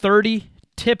 5:30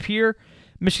 tip here.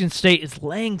 Michigan State is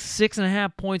laying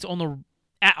 6.5 points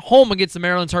at home against the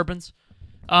Maryland Terrapins.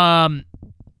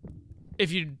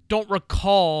 If you don't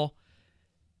recall,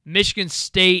 Michigan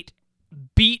State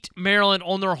beat Maryland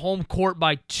on their home court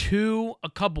by 2 a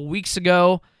couple weeks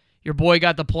ago. Your boy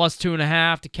got the plus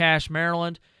 2.5 to cash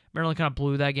Maryland. Maryland kind of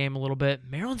blew that game a little bit.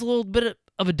 Maryland's a little bit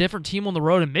of a different team on the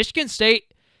road. And Michigan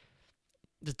State,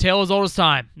 the tale as old as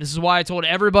time. This is why I told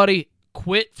everybody,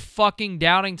 quit fucking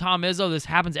doubting Tom Izzo. This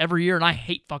happens every year, and I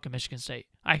hate fucking Michigan State.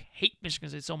 I hate Michigan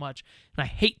State so much, and I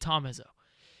hate Tom Izzo.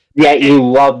 Yeah, you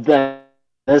love them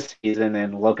this season,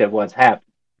 and look at what's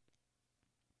happened.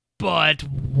 But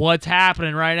what's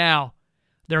happening right now?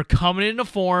 They're coming into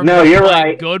form. No, They're you're playing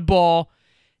right. Good ball.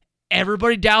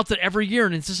 Everybody doubts it every year,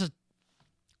 and it's just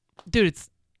dude.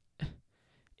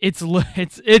 It's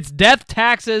death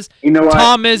taxes. You know what?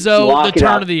 Tom Izzo, Lock the it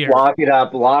turn up. of the year. Lock it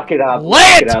up. Lock it up. Lay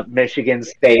Lock it! it up. Michigan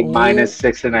State minus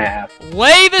 6.5.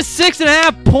 Lay the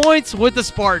 6.5 points with the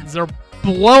Spartans. They're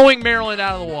blowing Maryland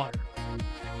out of the water.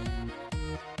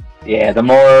 Yeah, the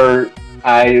more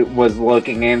I was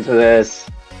looking into this,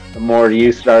 the more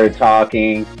you started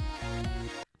talking.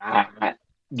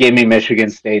 Give me Michigan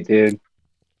State, dude.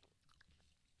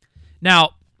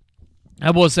 Now, I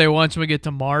will say once we get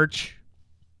to March,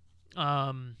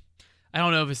 I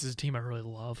don't know if this is a team I really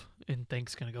love and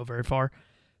think's going to go very far,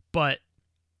 but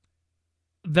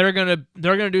they're gonna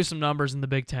do some numbers in the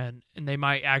Big Ten, and they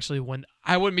might actually win.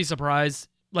 I wouldn't be surprised.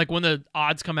 Like when the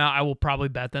odds come out, I will probably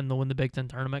bet them to win the Big Ten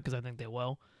tournament because I think they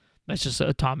will. That's just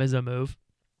a Tom Izzo move.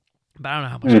 But I don't know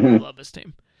how much I really love this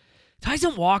team.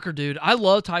 Tyson Walker, dude. I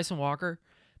love Tyson Walker,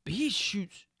 but he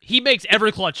shoots. He makes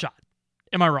every clutch shot.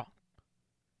 Am I wrong?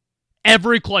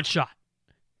 Every clutch shot.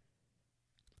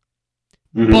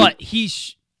 But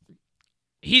he's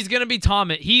going to be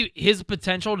his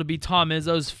potential to be Tom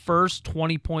Izzo's first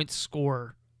 20-point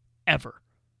scorer ever.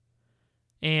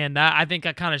 And I think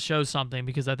that kind of shows something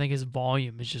because I think his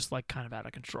volume is just like kind of out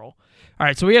of control. All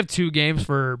right, so we have two games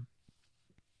for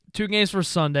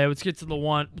Sunday. Let's get this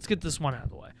one out of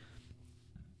the way.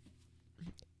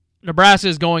 Nebraska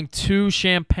is going to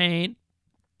Champaign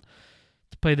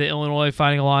to play the Illinois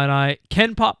Fighting Illini.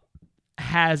 Ken Pop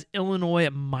has Illinois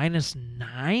at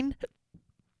 -9,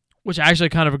 which I actually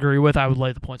kind of agree with. I would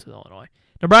lay the points with Illinois.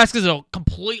 Nebraska's a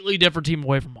completely different team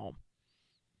away from home.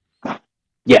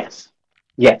 Yes,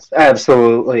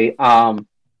 absolutely.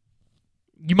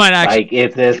 You might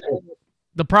actually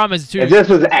the problem is too. If this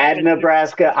was at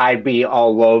Nebraska, I'd be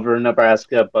all over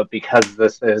Nebraska. But because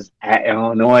this is at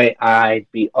Illinois, I'd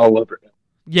be all over it.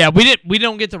 Yeah, we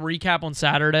don't get to recap on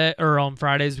Saturday or on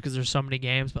Fridays because there's so many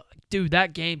games. But dude,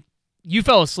 that game, you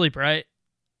fell asleep, right?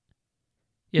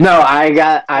 Yeah. No, I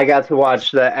got to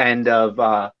watch the end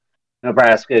of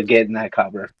Nebraska getting that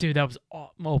cover. Dude, that was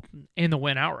and the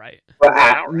win outright. The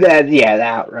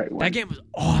outright win. That game was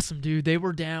awesome, dude. They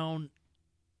were down.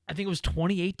 I think it was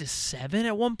 28-7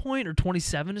 at one point, or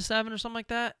 27-7, or something like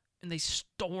that, and they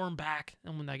stormed back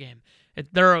and won that game.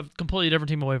 They're a completely different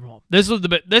team away from home. This is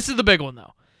the big one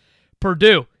though.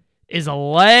 Purdue is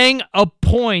laying a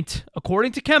point,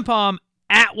 according to KenPom,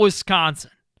 at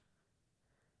Wisconsin.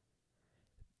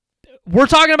 we're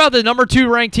talking about the number 2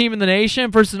 ranked team in the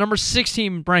nation versus the number 6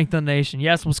 team ranked in the nation.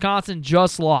 Yes, Wisconsin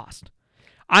just lost.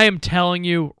 I am telling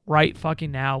you right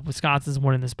fucking now, Wisconsin's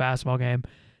winning this basketball game.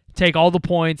 Take all the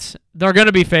points. They're going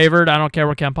to be favored. I don't care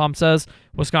what Ken Pom says.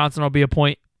 Wisconsin will be a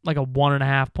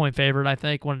 1.5 point favorite, I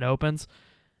think, when it opens.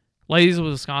 Ladies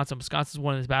with Wisconsin. Wisconsin's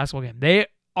winning this basketball game. They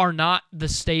are not the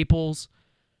staples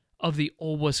of the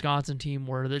old Wisconsin team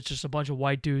where there's just a bunch of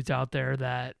white dudes out there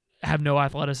that have no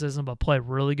athleticism but play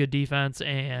really good defense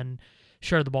and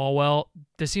share the ball well.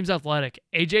 This team's athletic.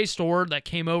 AJ Storr that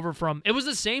came over from... It was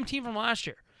the same team from last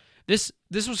year. This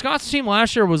Wisconsin team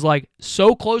last year was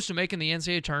so close to making the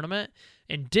NCAA tournament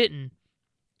and didn't.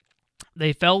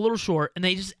 They fell a little short, and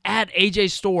they just add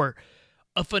AJ Storr,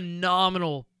 a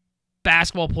phenomenal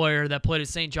basketball player that played at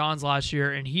St. John's last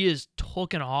year, and he is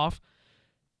taken off.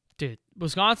 Dude,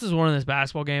 Wisconsin's winning this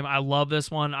basketball game. I love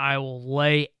this one. I will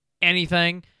lay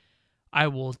anything. I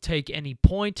will take any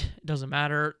point. It doesn't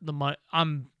matter.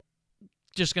 I'm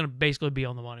just going to basically be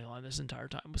on the money line this entire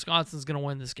time. Wisconsin's going to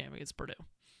win this game against Purdue.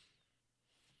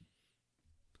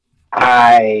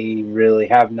 I really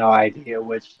have no idea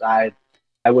which side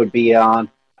I would be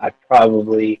on. I'd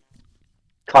probably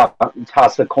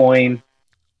toss a coin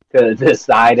to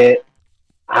decide it.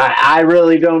 I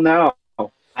really don't know.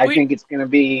 I think it's going to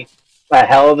be a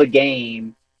hell of a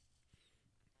game.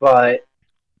 But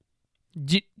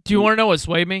do you want to know what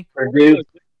swayed me? Purdue.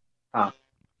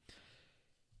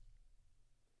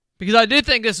 Because I did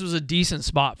think this was a decent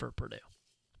spot for Purdue.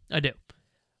 I do.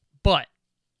 But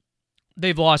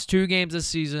they've lost 2 games this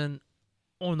season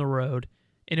on the road,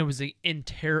 and it was in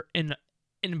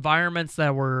environments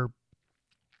that were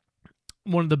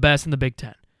one of the best in the Big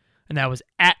Ten. And that was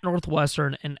at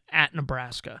Northwestern and at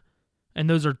Nebraska. And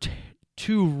those are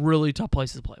 2 really tough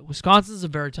places to play. Wisconsin's a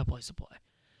very tough place to play.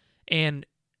 And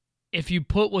if you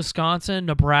put Wisconsin,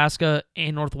 Nebraska,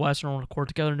 and Northwestern on a court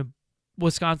together,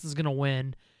 Wisconsin's going to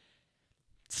win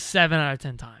 7 out of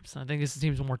 10 times. I think this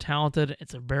team's more talented.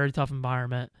 It's a very tough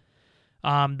environment.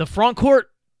 The front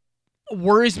court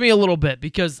worries me a little bit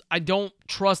because I don't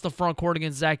trust the front court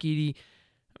against Zach Edey.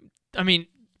 I mean,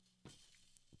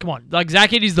 come on.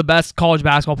 Zach Edey's the best college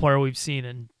basketball player we've seen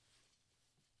in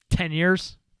 10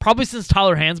 years. Probably since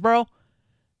Tyler Hansbrough.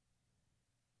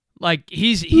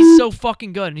 He's so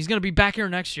fucking good, and he's going to be back here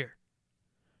next year.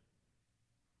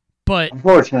 But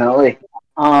unfortunately,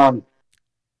 I'm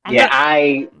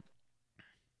going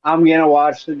to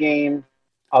watch the game.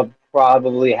 I'll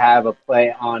probably have a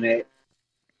play on it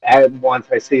once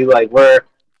I see where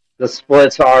the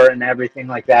splits are and everything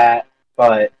like that.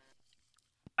 But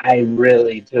I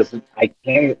really I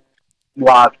can't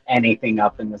lock anything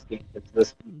up in this game because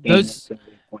this game is going to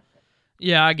be pointless.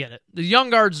 Yeah, I get it. The young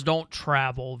guards don't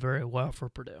travel very well for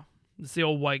Purdue. It's the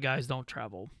old white guys don't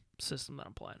travel system that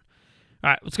I'm playing. All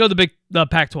right, let's go to the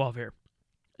Pac-12 here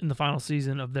in the final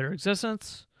season of their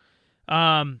existence.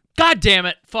 God damn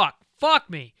it. Fuck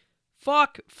me.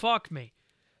 Fuck me.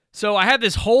 So I had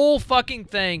this whole fucking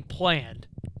thing planned,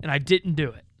 and I didn't do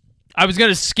it. I was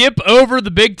going to skip over the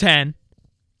Big Ten,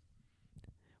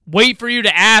 wait for you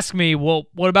to ask me, well,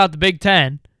 what about the Big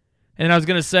Ten? And I was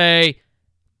going to say,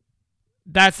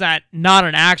 that's not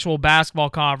an actual basketball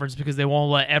conference because they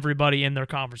won't let everybody in their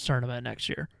conference tournament next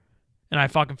year. And I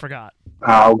fucking forgot.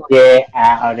 Oh, get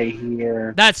out of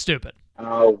here. That's stupid.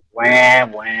 Oh,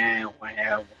 wow.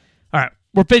 All right,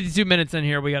 we're 52 minutes in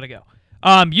here. We got to go.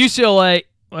 UCLA,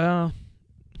 well,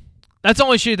 that's the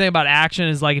only shitty thing about action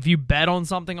is if you bet on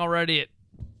something already, it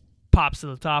pops to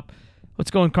the top.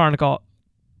 Let's go in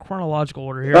chronological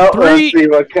order here. Let's see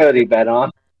what Cody bet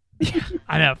on.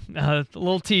 I know. A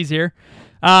little tease here.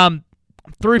 3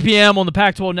 p.m. on the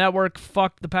Pac-12 Network.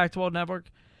 Fuck the Pac-12 Network.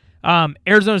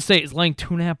 Arizona State is laying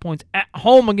 2.5 points at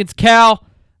home against Cal.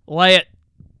 Lay it.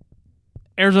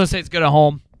 Arizona State's good at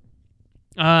home.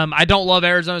 I don't love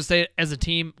Arizona State as a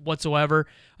team whatsoever.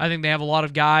 I think they have a lot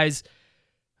of guys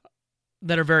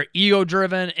that are very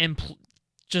ego-driven and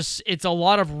it's a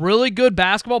lot of really good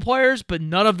basketball players, but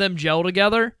none of them gel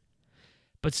together.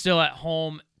 But still at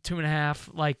home,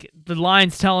 2.5. The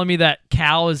line's telling me that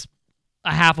Cal is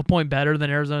a half a point better than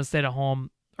Arizona State at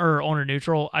home or on a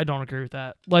neutral. I don't agree with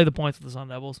that. Lay the points with the Sun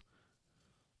Devils.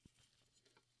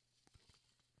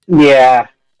 Yeah,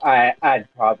 I'd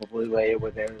probably lay it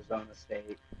with Arizona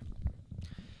State.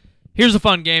 Here's a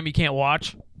fun game you can't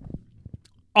watch.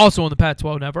 Also on the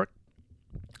Pac-12 Network.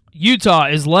 Utah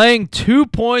is laying 2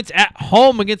 points at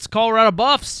home against Colorado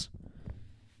Buffs.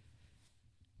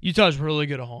 Utah's really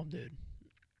good at home, dude.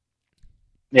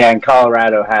 Yeah, and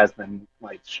Colorado has been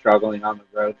struggling on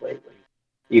the road lately.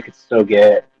 You could still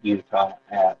get Utah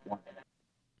at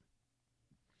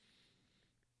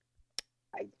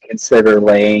 1.5. I consider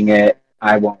laying it.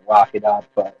 I won't lock it up,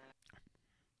 but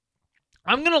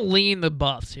I'm gonna lean the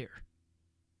Buffs here,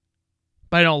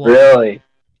 but I don't really,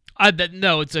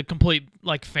 no, it's a complete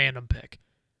like fandom pick.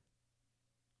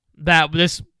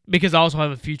 Because I also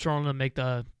have a future on to make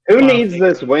the. who needs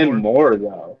this win more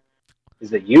though?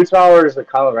 Is it Utah or is it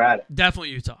Colorado? Definitely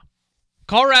Utah.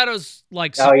 Colorado's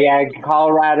like. Oh yeah,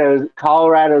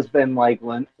 Colorado's been like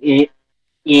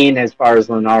in as far as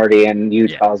Lenardi, and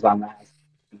Utah's on that.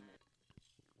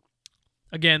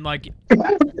 Again, like.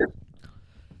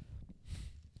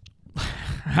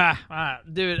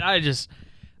 Dude,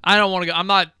 I don't want to go. I'm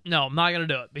not going to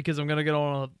do it because I'm going to get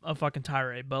on a fucking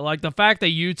tirade. But, like, the fact that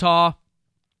Utah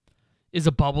is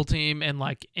a bubble team and,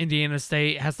 like, Indiana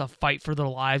State has to fight for their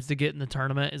lives to get in the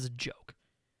tournament is a joke.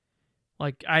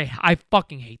 Like, I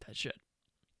fucking hate that shit.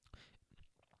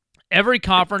 Every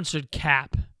conference should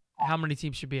cap how many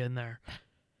teams should be in there.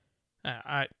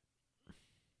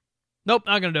 Nope,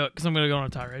 not going to do it because I'm going to go on a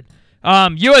tirade.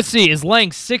 USC is laying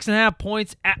 6.5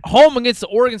 points at home against the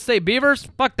Oregon State Beavers.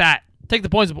 Fuck that. Take the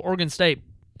points of Oregon State.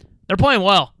 They're playing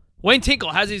well. Wayne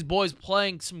Tinkle has these boys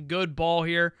playing some good ball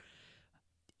here.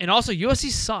 And also,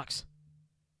 USC sucks.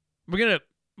 We're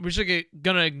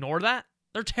gonna ignore that?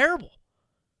 They're terrible.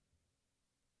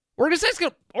 Oregon State's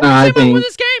gonna win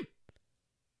this game.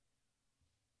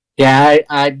 Yeah,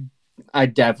 I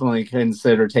definitely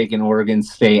consider taking Oregon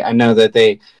State. I know that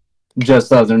they just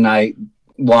the other night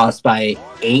lost by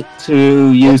 8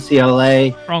 to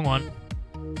UCLA. Wrong one.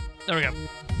 There we go.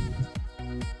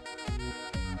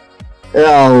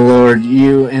 Oh Lord,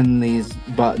 you and these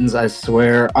buttons, I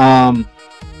swear.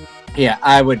 Yeah,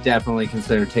 I would definitely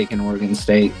consider taking Oregon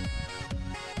State.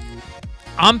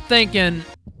 I'm thinking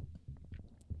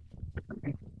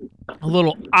a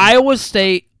little Iowa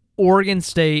State, Oregon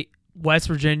State, West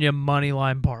Virginia money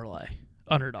line parlay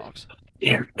underdogs.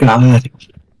 Dear God.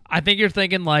 I think you're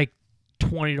thinking like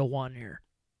 20-1 here.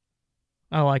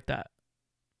 I like that.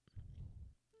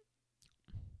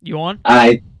 You on?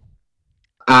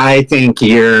 I think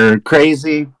you're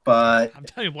crazy, but I'm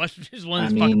telling you, West Virginia's won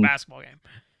this fucking basketball game.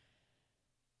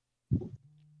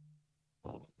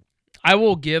 I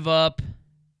will give up.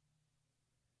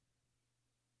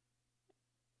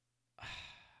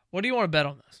 What do you want to bet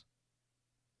on this?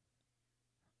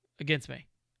 Against me?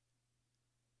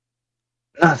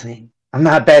 Nothing. I'm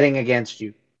not betting against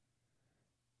you.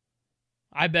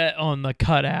 I bet on the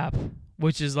Cut app,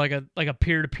 which is like a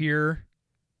peer-to-peer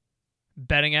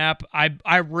betting app.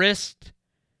 I risked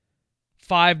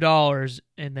 $5,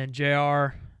 and then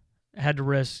JR had to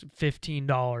risk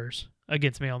 $15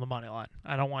 against me on the money line.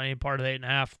 I don't want any part of the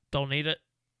 8.5. Don't need it.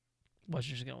 What's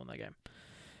just gonna win that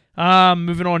game?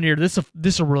 Moving on here. This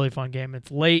is a really fun game. It's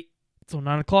late. It's on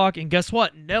 9 o'clock, and guess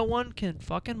what? No one can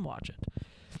fucking watch it.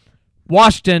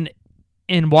 Washington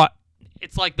in what?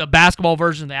 It's like the basketball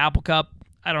version of the Apple Cup.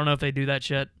 I don't know if they do that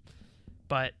shit,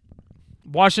 but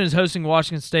Washington is hosting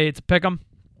Washington State. It's a pick 'em.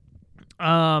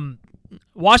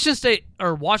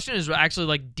 Washington is actually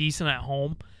like decent at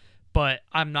home, but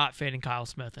I'm not fading Kyle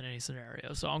Smith in any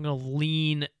scenario, so I'm gonna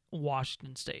lean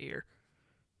Washington State here.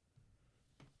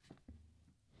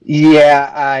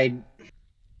 Yeah,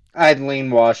 I'd lean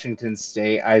Washington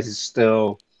State. I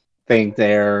still think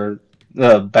they're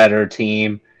the better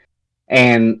team,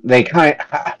 and they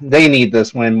need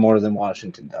this win more than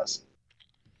Washington does.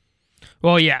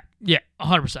 Well, yeah,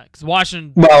 100%. Because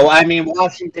Washington. Well, I mean,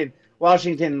 Washington,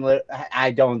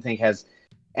 I don't think has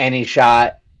any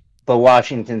shot, but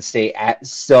Washington State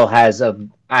still has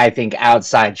I think,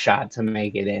 outside shot to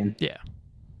make it in. Yeah.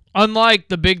 Unlike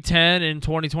the Big Ten in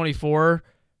 2024,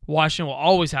 Washington will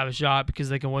always have a shot because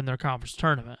they can win their conference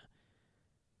tournament.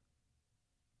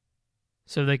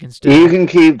 So they can still. You can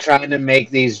keep trying to make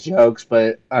these jokes,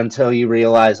 but until you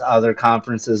realize other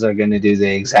conferences are going to do the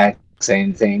exact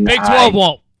same thing, Big 12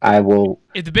 won't. I will.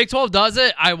 If the Big 12 does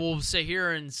it, I will sit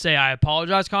here and say I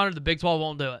apologize, Connor. The Big 12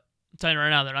 won't do it. I'm telling you right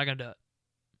now, they're not going to do it.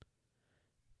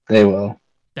 They will.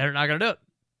 They're not going to do it.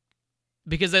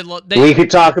 Because we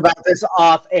could talk about this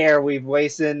off air. We've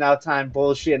wasted enough time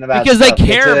bullshitting about because stuff. They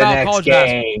care about college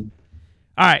basketball.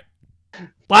 All right.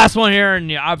 Last one here,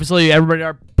 and obviously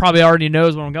everybody probably already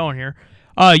knows where I'm going here.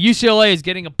 UCLA is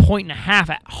getting 1.5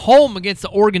 at home against the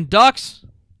Oregon Ducks.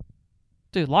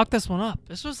 Dude, lock this one up.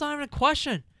 This was not even a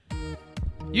question.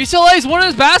 UCLA is winning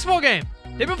this basketball game.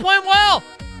 They've been playing well.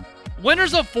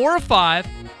 Winners of 4 of 5.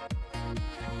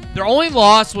 Their only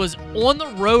loss was on the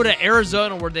road at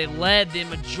Arizona, where they led the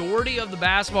majority of the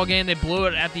basketball game. They blew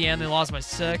it at the end. They lost by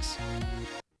 6.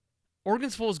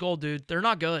 Oregon's full as gold, dude. They're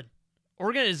not good.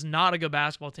 Oregon is not a good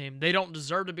basketball team. They don't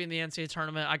deserve to be in the NCAA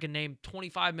tournament. I can name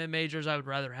 25 mid-majors I would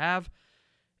rather have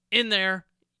in there.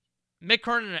 Mick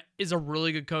Cronin is a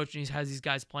really good coach, and he has these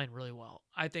guys playing really well.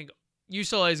 I think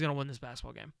UCLA is going to win this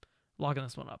basketball game. Locking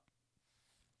this one up.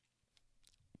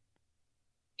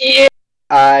 Yeah,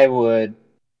 I would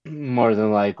more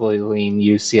than likely lean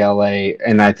UCLA,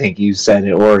 and I think you said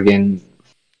it, Oregon,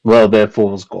 a little bit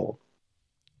fool's gold.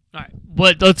 All right,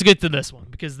 but let's get to this one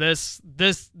because the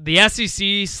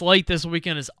SEC slate this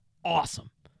weekend is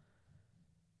awesome,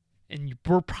 and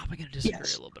we're probably going to disagree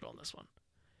a little bit on this one.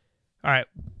 All right,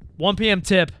 1 p.m.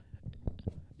 tip.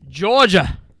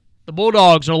 Georgia, the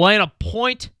Bulldogs are laying a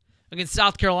point against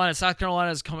South Carolina. South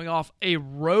Carolina is coming off a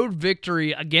road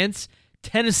victory against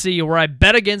Tennessee, where I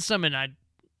bet against them, and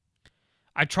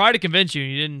I tried to convince you,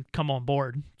 and you didn't come on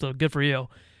board. So good for you.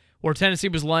 Where Tennessee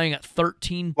was laying at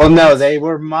 13. Well, no, they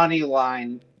were money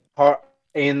line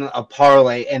in a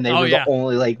parlay, and they were the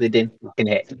only they didn't fucking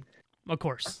hit. Of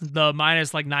course, the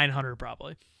minus 900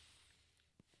 probably.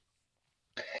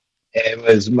 It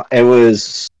was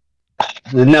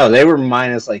no, they were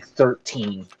minus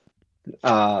 13,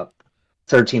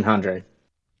 1,300,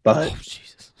 but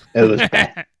Jesus, it was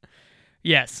bad.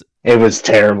 Yes, it was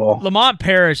terrible. Lamont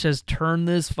Parrish has turned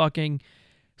this fucking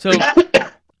so.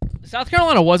 South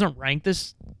Carolina wasn't ranked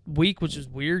this week, which is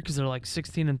weird because they're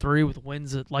 16-3 with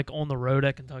wins at on the road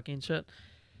at Kentucky and shit.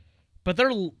 But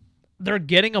they're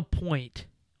getting a point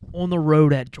on the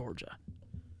road at Georgia.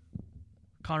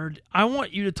 Connor, I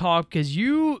want you to talk because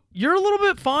you're a little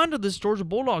bit fond of this Georgia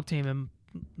Bulldog team and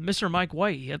Mr. Mike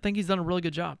White. I think he's done a really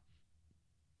good job.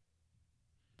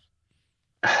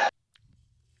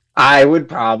 I would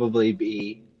probably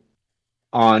be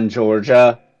on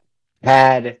Georgia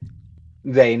had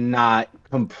they not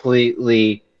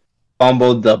completely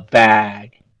fumbled the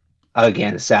bag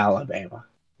against Alabama.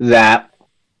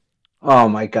 Oh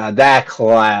my God, that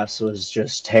collapse was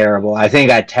just terrible. I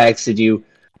think I texted you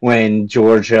when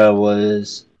Georgia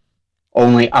was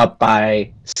only up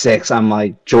by 6. I'm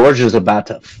like, Georgia's about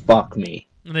to fuck me.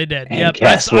 And they did. And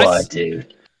guess what,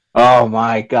 dude? Oh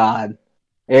my God.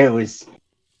 It was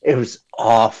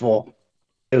awful.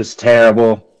 It was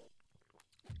terrible.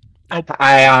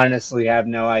 I honestly have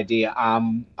no idea.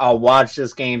 I'll watch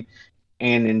this game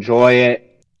and enjoy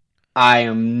it. I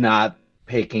am not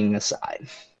picking a side.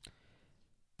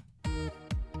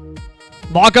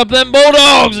 Lock up them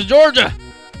Bulldogs of Georgia.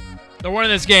 They're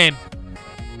winning this game.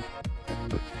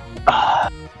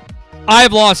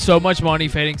 I've lost so much money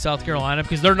fading South Carolina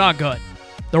because they're not good.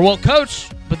 They're well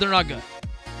coached, but they're not good.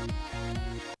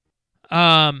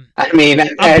 I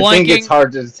think it's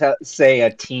hard to say a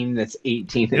team that's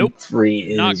 18-3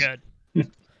 is not good.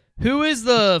 Who is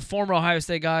the former Ohio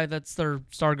State guy that's their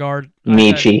star guard?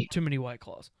 Michi. Too many White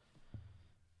Claws.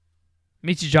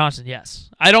 Michi Johnson, yes.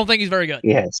 I don't think he's very good.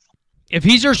 Yes. If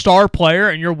he's your star player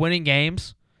and you're winning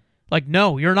games,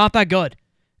 no, you're not that good.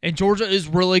 And Georgia is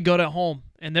really good at home,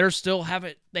 and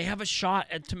they have a shot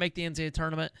to make the NCAA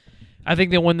tournament. I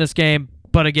think they win this game,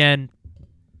 but again,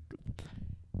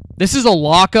 this is a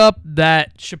lockup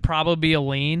that should probably be a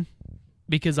lean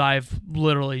because I've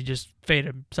literally just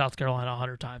faded South Carolina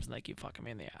 100 times and they keep fucking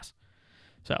me in the ass.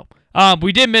 So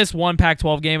we did miss one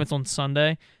Pac-12 game. It's on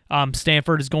Sunday.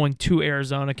 Stanford is going to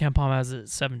Arizona. KenPom has it at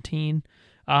 17.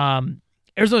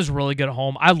 Arizona's really good at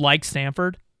home. I like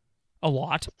Stanford a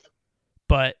lot,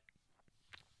 but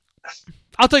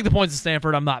I'll take the points of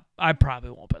Stanford. I probably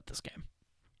won't bet this game.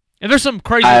 If there's some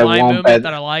crazy line movement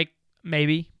that I like,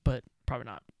 maybe, but probably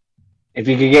not. If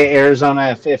you could get Arizona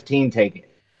at 15, take it.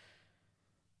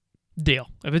 Deal.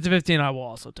 If it's a 15, I will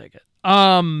also take it.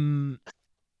 LSU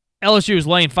is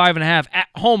laying 5.5 at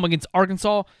home against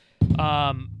Arkansas.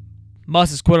 Muss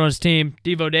has quit on his team.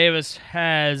 Devo Davis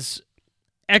has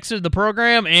exited the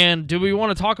program. And do we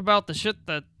want to talk about the shit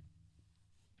that's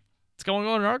going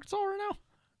on in Arkansas right now?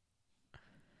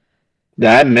 Did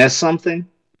I miss something?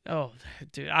 Oh,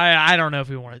 dude, I don't know if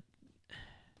we want to.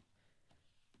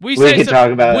 We can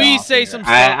talk about it. We say some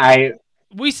stuff.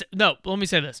 No, let me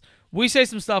say this. We say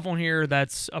some stuff on here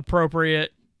that's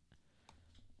appropriate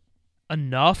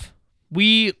enough.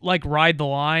 We ride the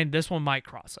line. This one might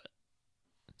cross it.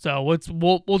 So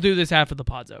we'll do this after the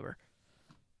pod's over.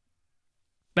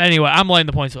 But anyway, I'm laying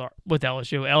the points with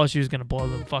LSU. LSU is going to blow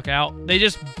them the fuck out. They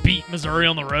just beat Missouri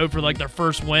on the road for their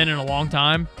first win in a long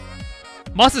time.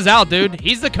 Muss is out, dude.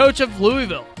 He's the coach of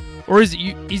Louisville. Or he's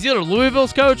either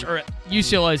Louisville's coach or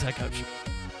UCLA's head coach.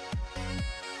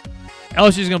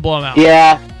 LSU's going to blow him out.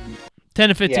 Yeah. 10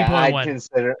 to 15 point win.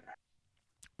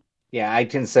 I'd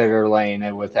consider laying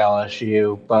it with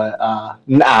LSU, but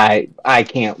I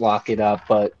can't lock it up,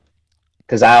 but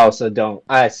because I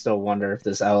still wonder if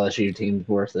this LSU team's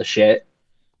worth a shit,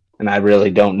 and I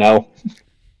really don't know,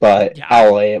 but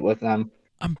I'll lay it with them.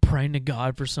 I'm praying to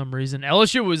God for some reason.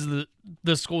 LSU was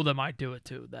the school that might do it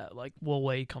too. That like Will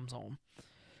Wade comes home.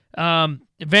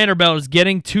 Vanderbilt is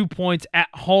getting 2 points at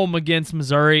home against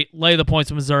Missouri. Lay the points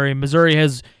with Missouri. Missouri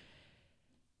has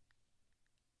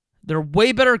they're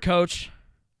way better coach,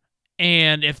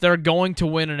 and if they're going to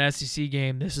win an SEC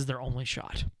game, this is their only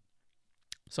shot.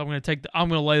 So I'm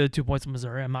gonna lay the 2 points with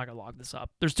Missouri. I'm not gonna log this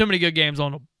up. There's too many good games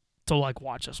on to like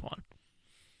watch this one.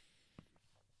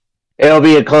 It'll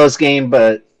be a close game,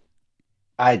 but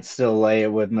I'd still lay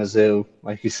it with Mizzou.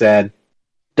 Like you said,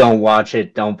 don't watch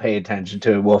it. Don't pay attention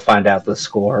to it. We'll find out the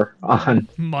score on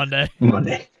Monday.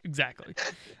 Exactly.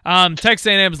 Texas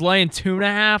A&M is laying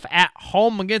 2.5 at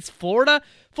home against Florida.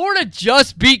 Florida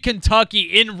just beat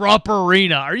Kentucky in Rupp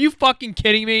Arena. Are you fucking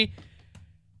kidding me?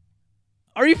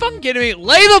 Lay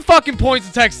the fucking points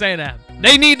to Texas A&M.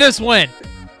 They need this win.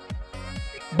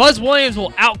 Buzz Williams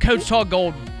will outcoach Todd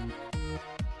Golden.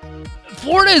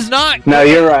 Florida is not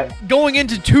you're right. going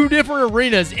into two different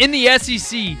arenas in the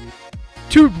SEC,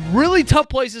 two really tough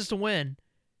places to win,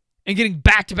 and getting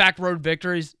back-to-back road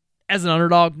victories as an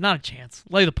underdog. Not a chance.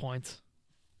 Lay the points.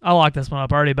 I lock this one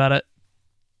up. I already bet it.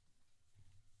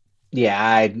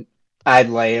 Yeah, I'd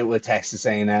lay it with Texas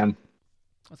A&M.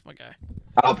 That's my guy.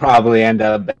 I'll probably end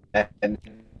up betting.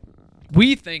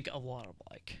 We think a lot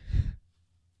alike.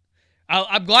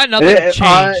 I'm glad nothing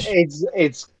changed.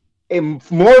 It's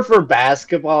more for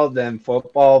basketball than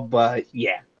football, but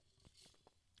yeah.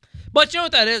 But you know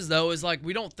what that is, though, is like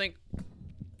we don't think...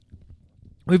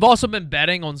 We've also been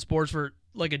betting on sports for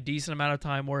like a decent amount of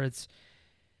time where it's...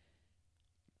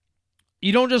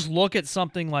 You don't just look at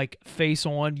something like face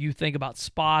on. You think about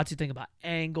spots. You think about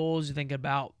angles. You think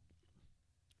about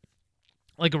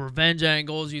like a revenge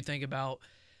angles. You think about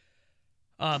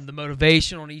the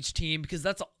motivation on each team because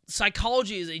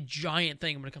psychology is a giant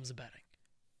thing when it comes to betting.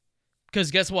 Because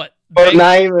guess what? But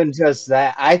not even just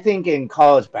that. I think in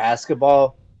college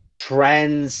basketball,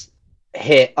 trends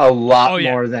hit a lot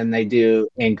more than they do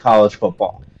in college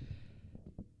football.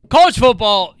 College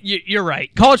football, you're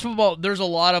right. College football, there's a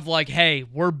lot of like, hey,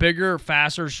 we're bigger,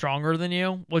 faster, stronger than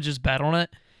you. We'll just bet on it.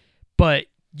 But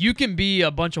you can be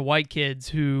a bunch of white kids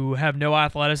who have no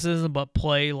athleticism but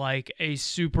play like a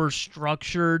super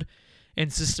structured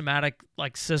and systematic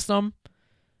like system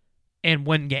and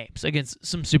win games against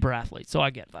some super athletes. So I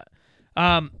get that.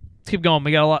 Let's keep going.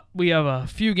 We have a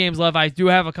few games left. I do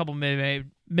have a couple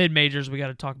mid-majors we got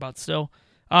to talk about still.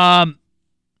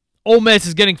 Ole Miss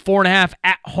is getting 4.5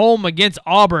 at home against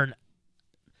Auburn.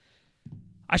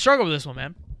 I struggled with this one,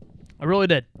 man. I really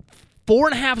did.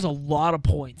 4.5 is a lot of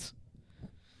points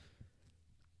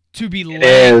to be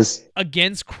led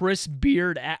against Chris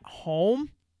Beard at home.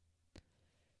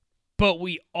 But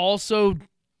we also,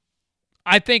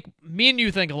 I think, me and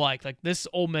you think alike. Like, this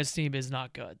Ole Miss team is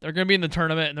not good. They're going to be in the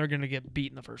tournament, and they're going to get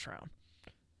beat in the first round.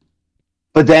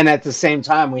 But then at the same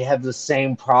time, we have the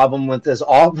same problem with this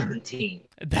Auburn team.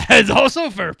 That is also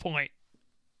a fair point.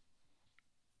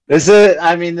 This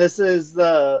is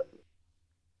the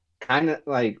kind of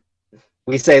like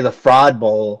we say the fraud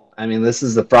bowl. I mean, this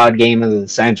is the fraud game of the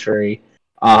century.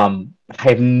 I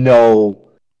have no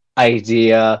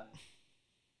idea.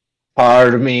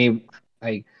 Part of me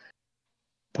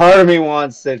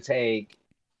wants to take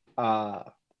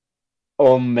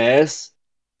Ole Miss.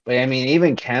 But, I mean,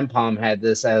 even KenPom had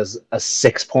this as a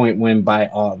 6-point win by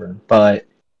Auburn. But,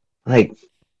 like,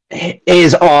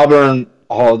 is Auburn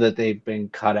all that they've been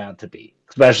cut out to be?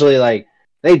 Especially, like,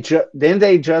 didn't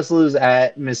they just lose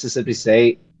at Mississippi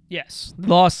State? Yes.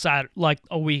 Lost like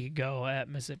a week ago at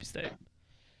Mississippi State.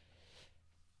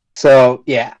 So,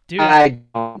 yeah. Dude. I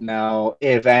don't know.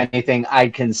 If anything,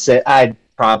 I'd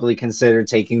probably consider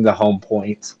taking the home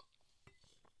point.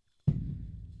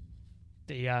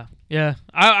 Yeah.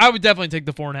 I would definitely take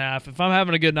the 4.5. If I'm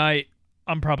having a good night,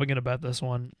 I'm probably going to bet this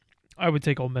one. I would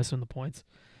take Ole Miss in the points.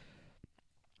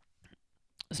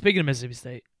 Speaking of Mississippi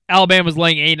State, Alabama's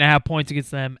laying 8.5 points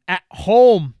against them at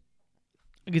home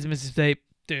against Mississippi State.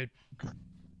 Dude,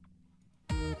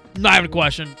 not even a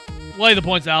question. Lay the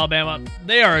points to Alabama.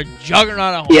 They are a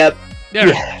juggernaut at home. Yep. They're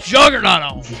a juggernaut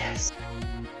at home.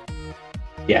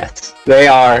 Yes, they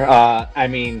are. I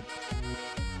mean,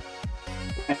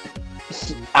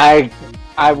 I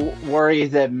worry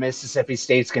that Mississippi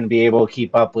State's going to be able to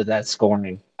keep up with that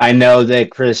scoring. I know that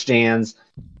Chris Jans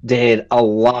did a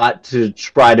lot to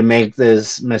try to make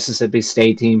this Mississippi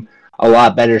State team a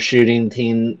lot better shooting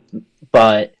team,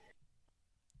 but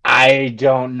I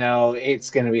don't know. It's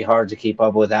going to be hard to keep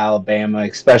up with Alabama,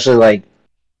 especially like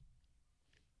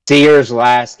Sears'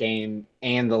 last game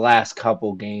and the last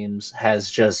couple games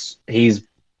he's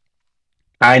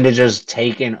kind of just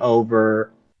taken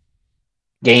over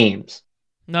games.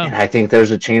 No. And I think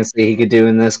there's a chance that he could do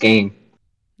in this game.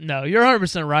 No, you're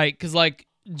 100% right. Because, like,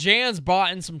 Jan's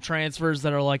brought in some transfers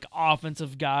that are, like,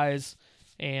 offensive guys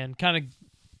and kind of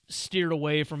steered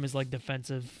away from his, like,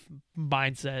 defensive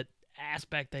mindset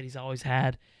aspect that he's always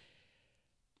had.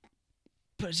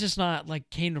 But it's just not, like,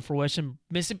 came to fruition.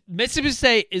 Mississippi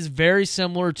State is very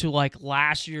similar to, like,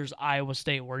 last year's Iowa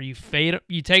State, where you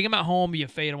take them at home, you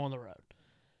fade them on the road.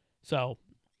 So,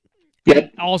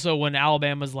 Yep. also when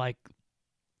Alabama's, like,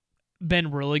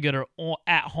 been really good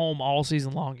at home all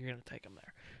season long, you're going to take them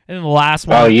there. And then the last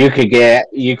one. Oh, you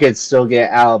could still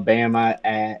get Alabama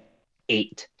at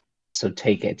 8. So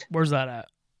take it. Where's that at?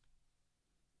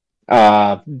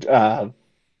 Hard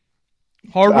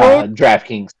Rock?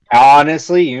 DraftKings.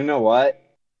 Honestly, you know what?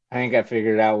 I think I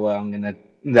figured out what I'm gonna.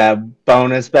 That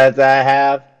bonus bet that I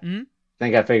have. Mm-hmm. I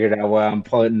think I figured out what I'm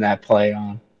putting that play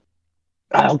on.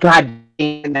 Oh God,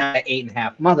 now at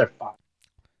 8.5, motherfucker.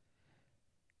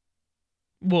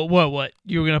 What?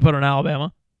 You were gonna put on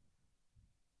Alabama?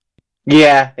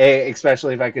 Yeah,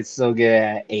 especially if I could still get it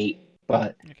at 8.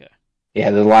 But okay.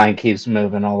 Yeah, the line keeps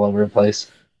moving all over the place.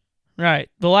 Right.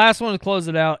 The last one to close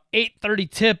it out,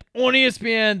 8:30 tip on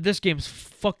ESPN. This game's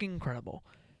fucking incredible.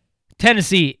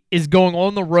 Tennessee is going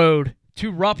on the road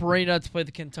to Rupp Arena to play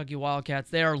the Kentucky Wildcats.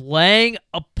 They are laying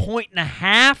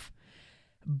 1.5.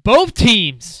 Both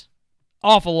teams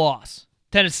off a loss.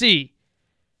 Tennessee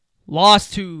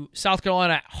lost to South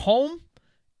Carolina at home,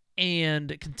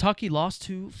 and Kentucky lost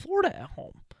to Florida at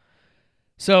home.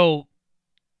 So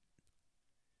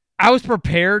I was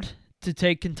prepared to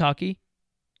take Kentucky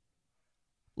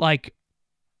like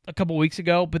a couple weeks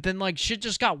ago, but then like shit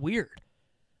just got weird.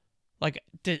 Like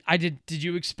did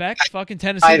you expect fucking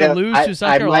Tennessee to lose to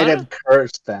South Carolina? I might have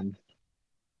cursed them.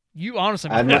 You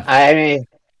honestly I mean,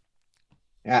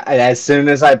 as soon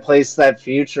as I placed that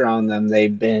future on them,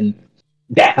 they've been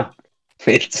down.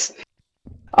 It's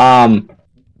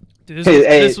Dude,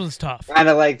 this one's tough. Kind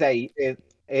of like that.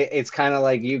 It's kind of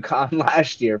like UConn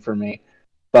last year for me,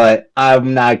 but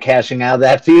I'm not cashing out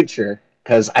that future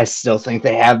because I still think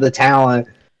they have the talent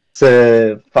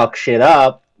to fuck shit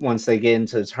up once they get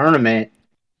into the tournament.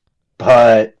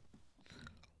 But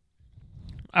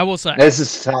I will say this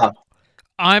is tough.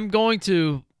 I'm going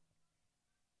to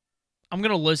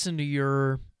listen to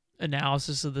your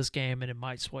analysis of this game, and it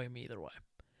might sway me either way.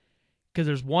 Because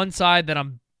there's one side that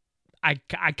I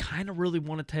kind of really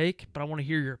want to take, but I want to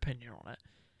hear your opinion on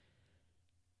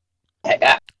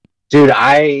it. Dude,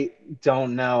 I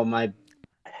don't know.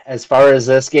 As far as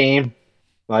this game,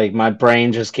 like my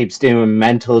brain just keeps doing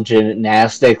mental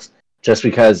gymnastics just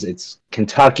because it's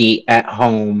Kentucky at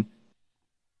home.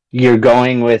 You're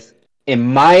going with, in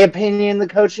my opinion, the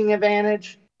coaching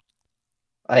advantage.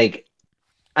 Like,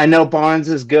 I know Barnes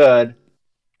is good,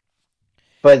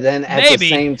 but then at the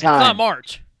same time, it's not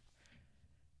March.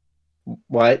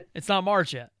 What? It's not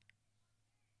March yet.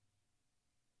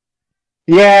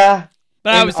 Yeah,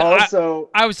 but I would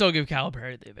still give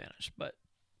Calipari the advantage. But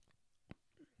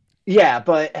yeah,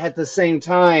 but at the same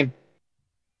time,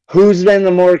 who's been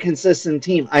the more consistent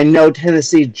team? I know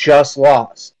Tennessee just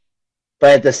lost,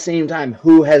 but at the same time,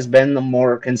 who has been the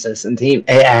more consistent team?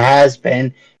 It has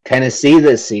been Tennessee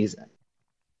this season.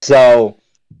 So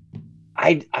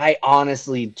I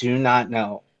honestly do not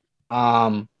know.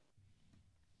 All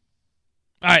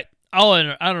right, I'll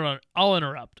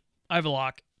interrupt. I have a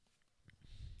lock.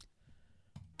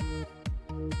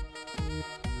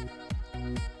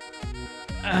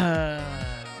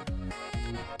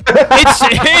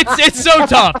 It's so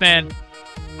tough, man.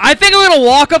 I think I'm gonna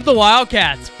walk up the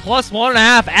Wildcats plus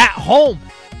 1.5 at home.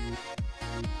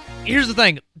 Here's the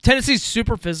thing: Tennessee's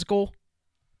super physical,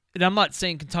 and I'm not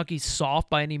saying Kentucky's soft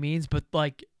by any means, but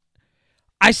like,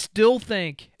 I still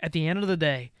think at the end of the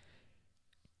day,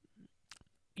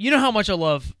 you know how much I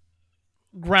love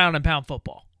ground and pound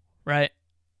football, right?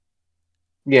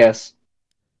 Yes.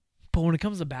 But when it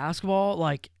comes to basketball,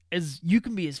 like, as you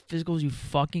can be as physical as you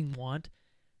fucking want,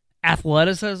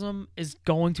 athleticism is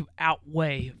going to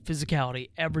outweigh physicality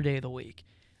every day of the week.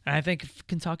 And I think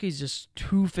Kentucky's just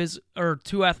too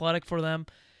athletic for them.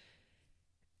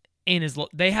 And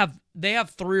they have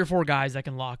 3 or 4 guys that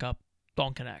can lock up,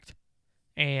 don't connect.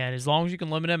 And as long as you can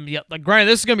limit him, yeah, like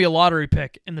granted, this is gonna be a lottery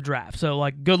pick in the draft, so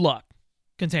like good luck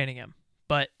containing him.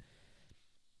 But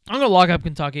I'm gonna lock up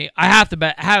Kentucky. I have to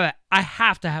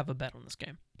have a bet on this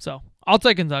game. So I'll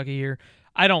take Kentucky here.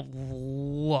 I don't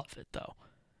love it though.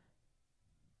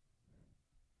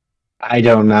 I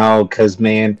don't know, because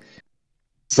man,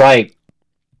 it's like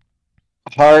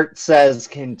heart says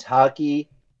Kentucky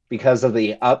because of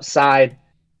the upside,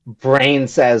 brain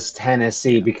says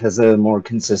Tennessee because they're the more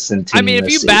consistent team. I mean, if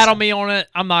this you season. battle me on it,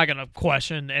 I'm not going to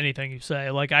question anything you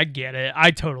say. Like, I get it.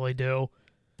 I totally do.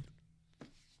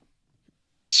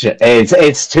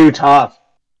 It's too tough.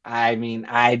 I mean,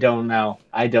 I don't know.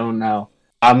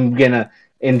 I'm going to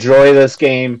enjoy this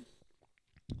game.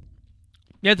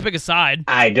 You have to pick a side.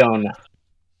 I don't know.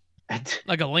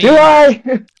 Like a lean. Do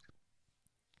I?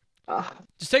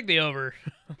 Just take the over.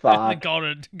 Fuck. Call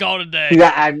it a day.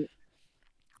 Yeah,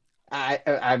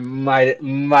 I might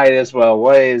as well.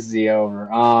 What is the over?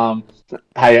 I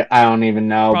don't even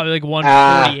know. Probably like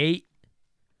 148.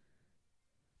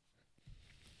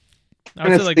 I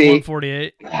would say like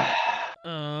 148.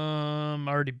 I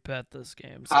already bet this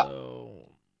game, so.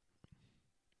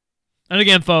 And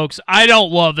again, folks, I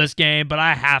don't love this game, but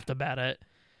I have to bet it.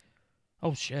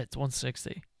 Oh shit, it's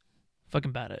 160.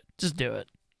 Fucking bet it. Just do it.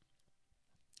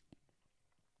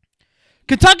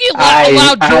 Kentucky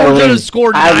allowed Georgia to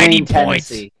score 90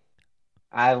 points.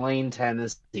 I lean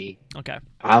Tennessee. Okay.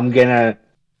 I'm gonna,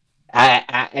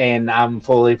 and I'm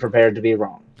fully prepared to be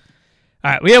wrong.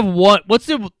 All right, we have one.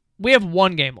 We have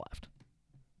one game left.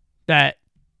 That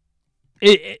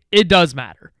it does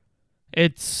matter.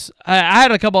 I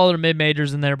had a couple other mid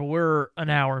majors in there, but we're an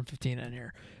hour and 15 in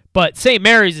here. But St.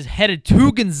 Mary's is headed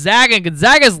to Gonzaga, and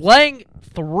Gonzaga's laying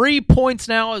 3 points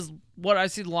now. Is what I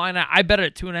see the line at. I bet it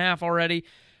at 2.5 already.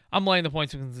 I'm laying the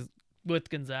points with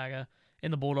Gonzaga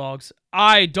and the Bulldogs.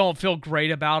 I don't feel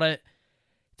great about it.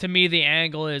 To me, the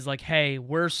angle is like, hey,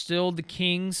 we're still the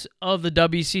kings of the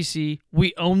WCC.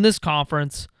 We own this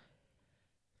conference.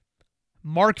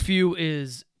 Mark Few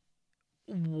is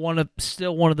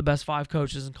still one of the best 5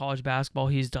 coaches in college basketball.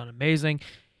 He's done amazing.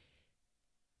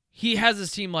 He has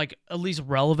his team like at least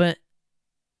relevant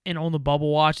and on the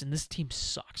bubble watch, and this team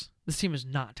sucks. This team is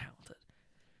not talented.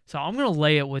 So I'm going to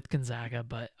lay it with Gonzaga,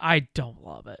 but I don't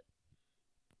love it.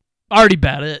 I already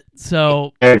bet it,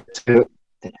 so... You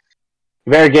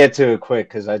better get to it quick,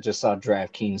 because I just saw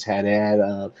DraftKings had it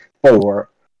at 4.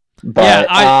 But,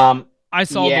 yeah, I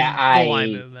saw the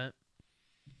line movement.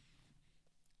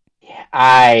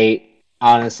 I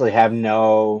honestly have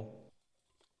no...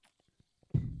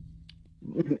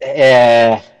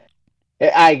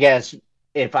 I guess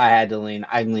if I had to lean,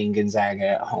 I'd lean Gonzaga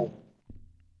at home.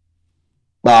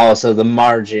 But also, the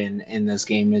margin in this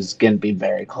game is going to be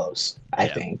very close, I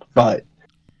think. But,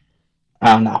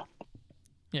 I don't know.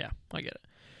 Yeah, I get it.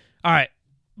 All right,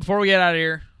 before we get out of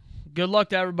here, good luck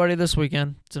to everybody this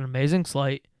weekend. It's an amazing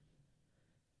slate.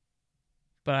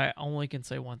 But I only can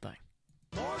say one thing.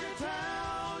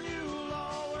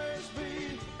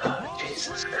 Oh,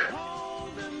 Jesus Christ.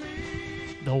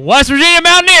 The West Virginia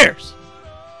Mountaineers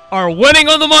are winning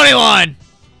on the money line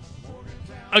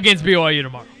against BYU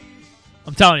tomorrow.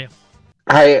 I'm telling you.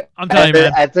 I'm telling you,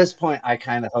 man. At this point, I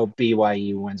kind of hope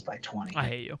BYU wins by 20. I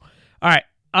hate you. All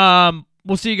right.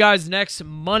 We'll see you guys next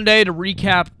Monday to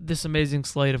recap this amazing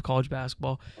slate of college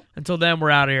basketball. Until then, we're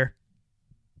out of here.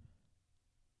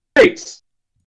 Peace.